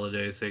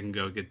holidays. They can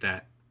go get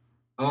that.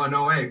 Oh,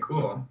 no way.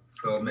 Cool.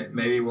 So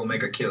maybe we'll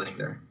make a killing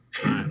there.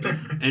 Right.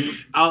 And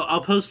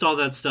I'll post all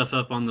that stuff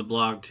up on the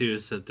blog, too,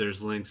 so that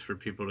there's links for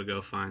people to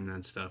go find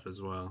that stuff as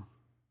well.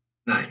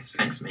 Nice.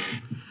 Thanks, man.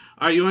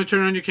 All right, you want to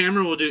turn on your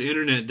camera? We'll do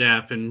internet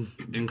dap and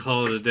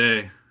call it a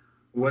day.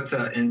 What's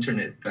an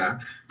internet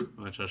dap?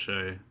 Watch, I'll show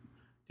you.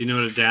 You know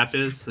what a dap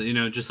is?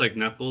 Just like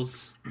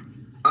Knuckles?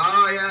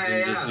 Oh,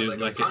 yeah.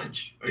 Like a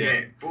punch.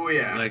 Okay.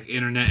 Booyah. Like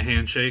internet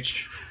handshake.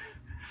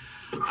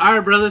 All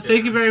right, brother.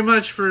 Thank you very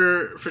much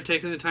for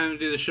taking the time to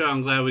do the show.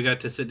 I'm glad we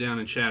got to sit down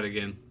and chat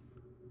again.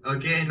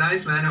 Okay,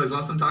 nice, man. It was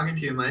awesome talking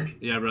to you, Mike.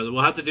 Yeah, brother.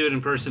 We'll have to do it in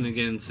person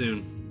again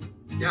soon.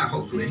 Yeah,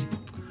 hopefully.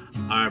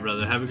 All right,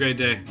 brother. Have a great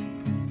day.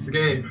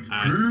 Okay.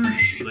 All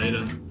right.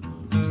 Later.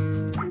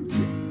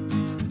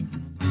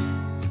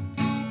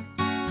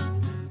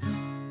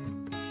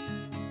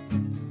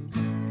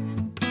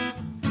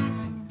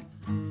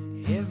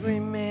 Every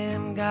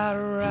man got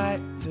a right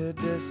to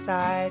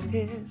decide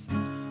his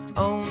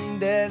own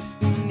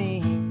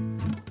destiny.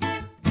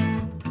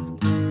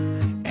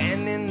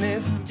 And in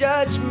this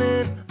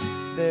judgment,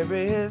 there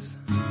is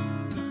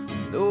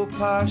no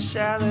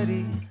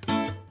partiality.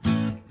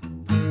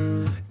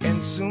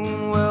 And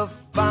soon we'll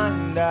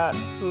find out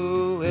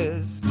who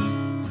is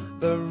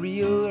the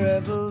real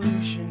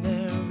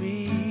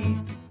revolutionary.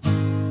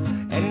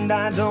 And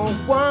I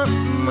don't want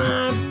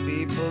my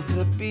people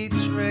to be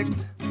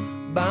tricked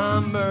by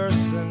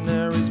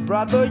mercenaries.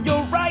 Brother,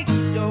 you're right,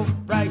 you're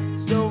right,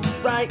 you're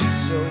right,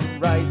 you're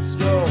right,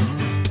 you're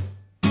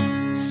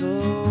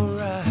so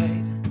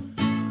right.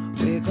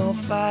 We're gonna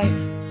fight,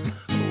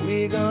 we're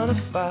we're gonna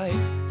fight.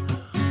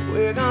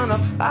 We're gonna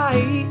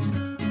fight,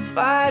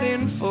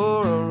 fighting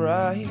for our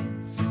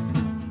rights.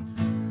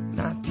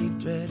 Not the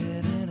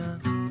dreaded in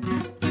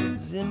a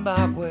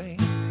Zimbabwe,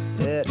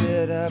 set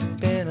it up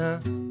in a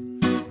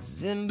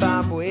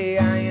Zimbabwe.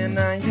 I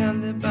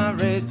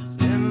liberate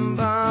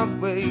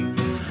Zimbabwe.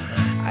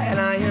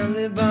 I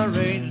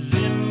liberate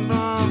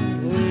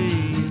Zimbabwe.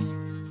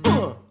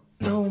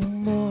 No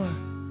more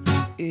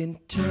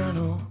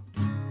internal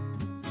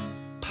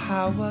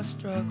power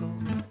struggle.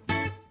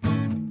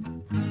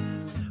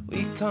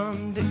 We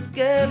come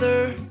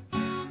together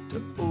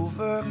to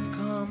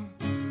overcome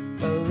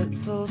a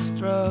little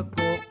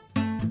struggle,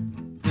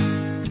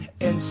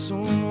 and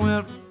soon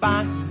we'll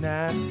find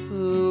out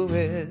who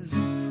is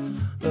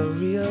the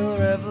real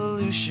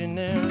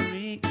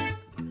revolutionary.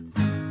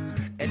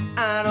 And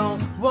I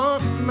don't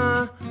want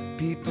my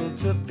people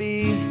to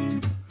be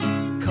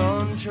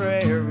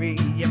contrary.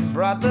 And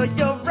brother,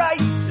 you're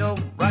right, you're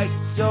right,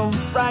 you're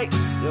right,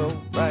 you're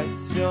right,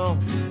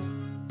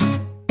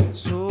 you're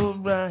so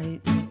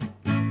right.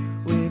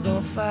 We're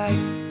gonna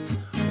fight,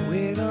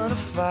 we're gonna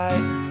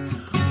fight,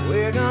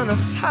 we're gonna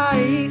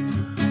fight,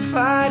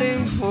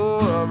 fighting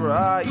for our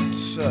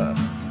rights.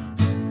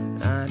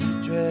 I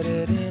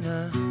dreaded in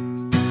a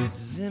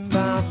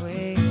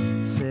Zimbabwe,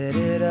 set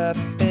it up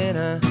in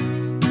a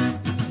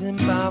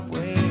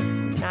Zimbabwe.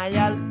 I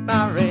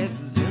liberate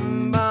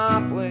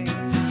Zimbabwe.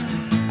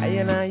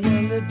 I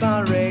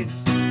liberate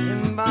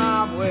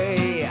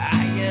Zimbabwe.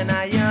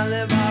 I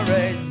liberate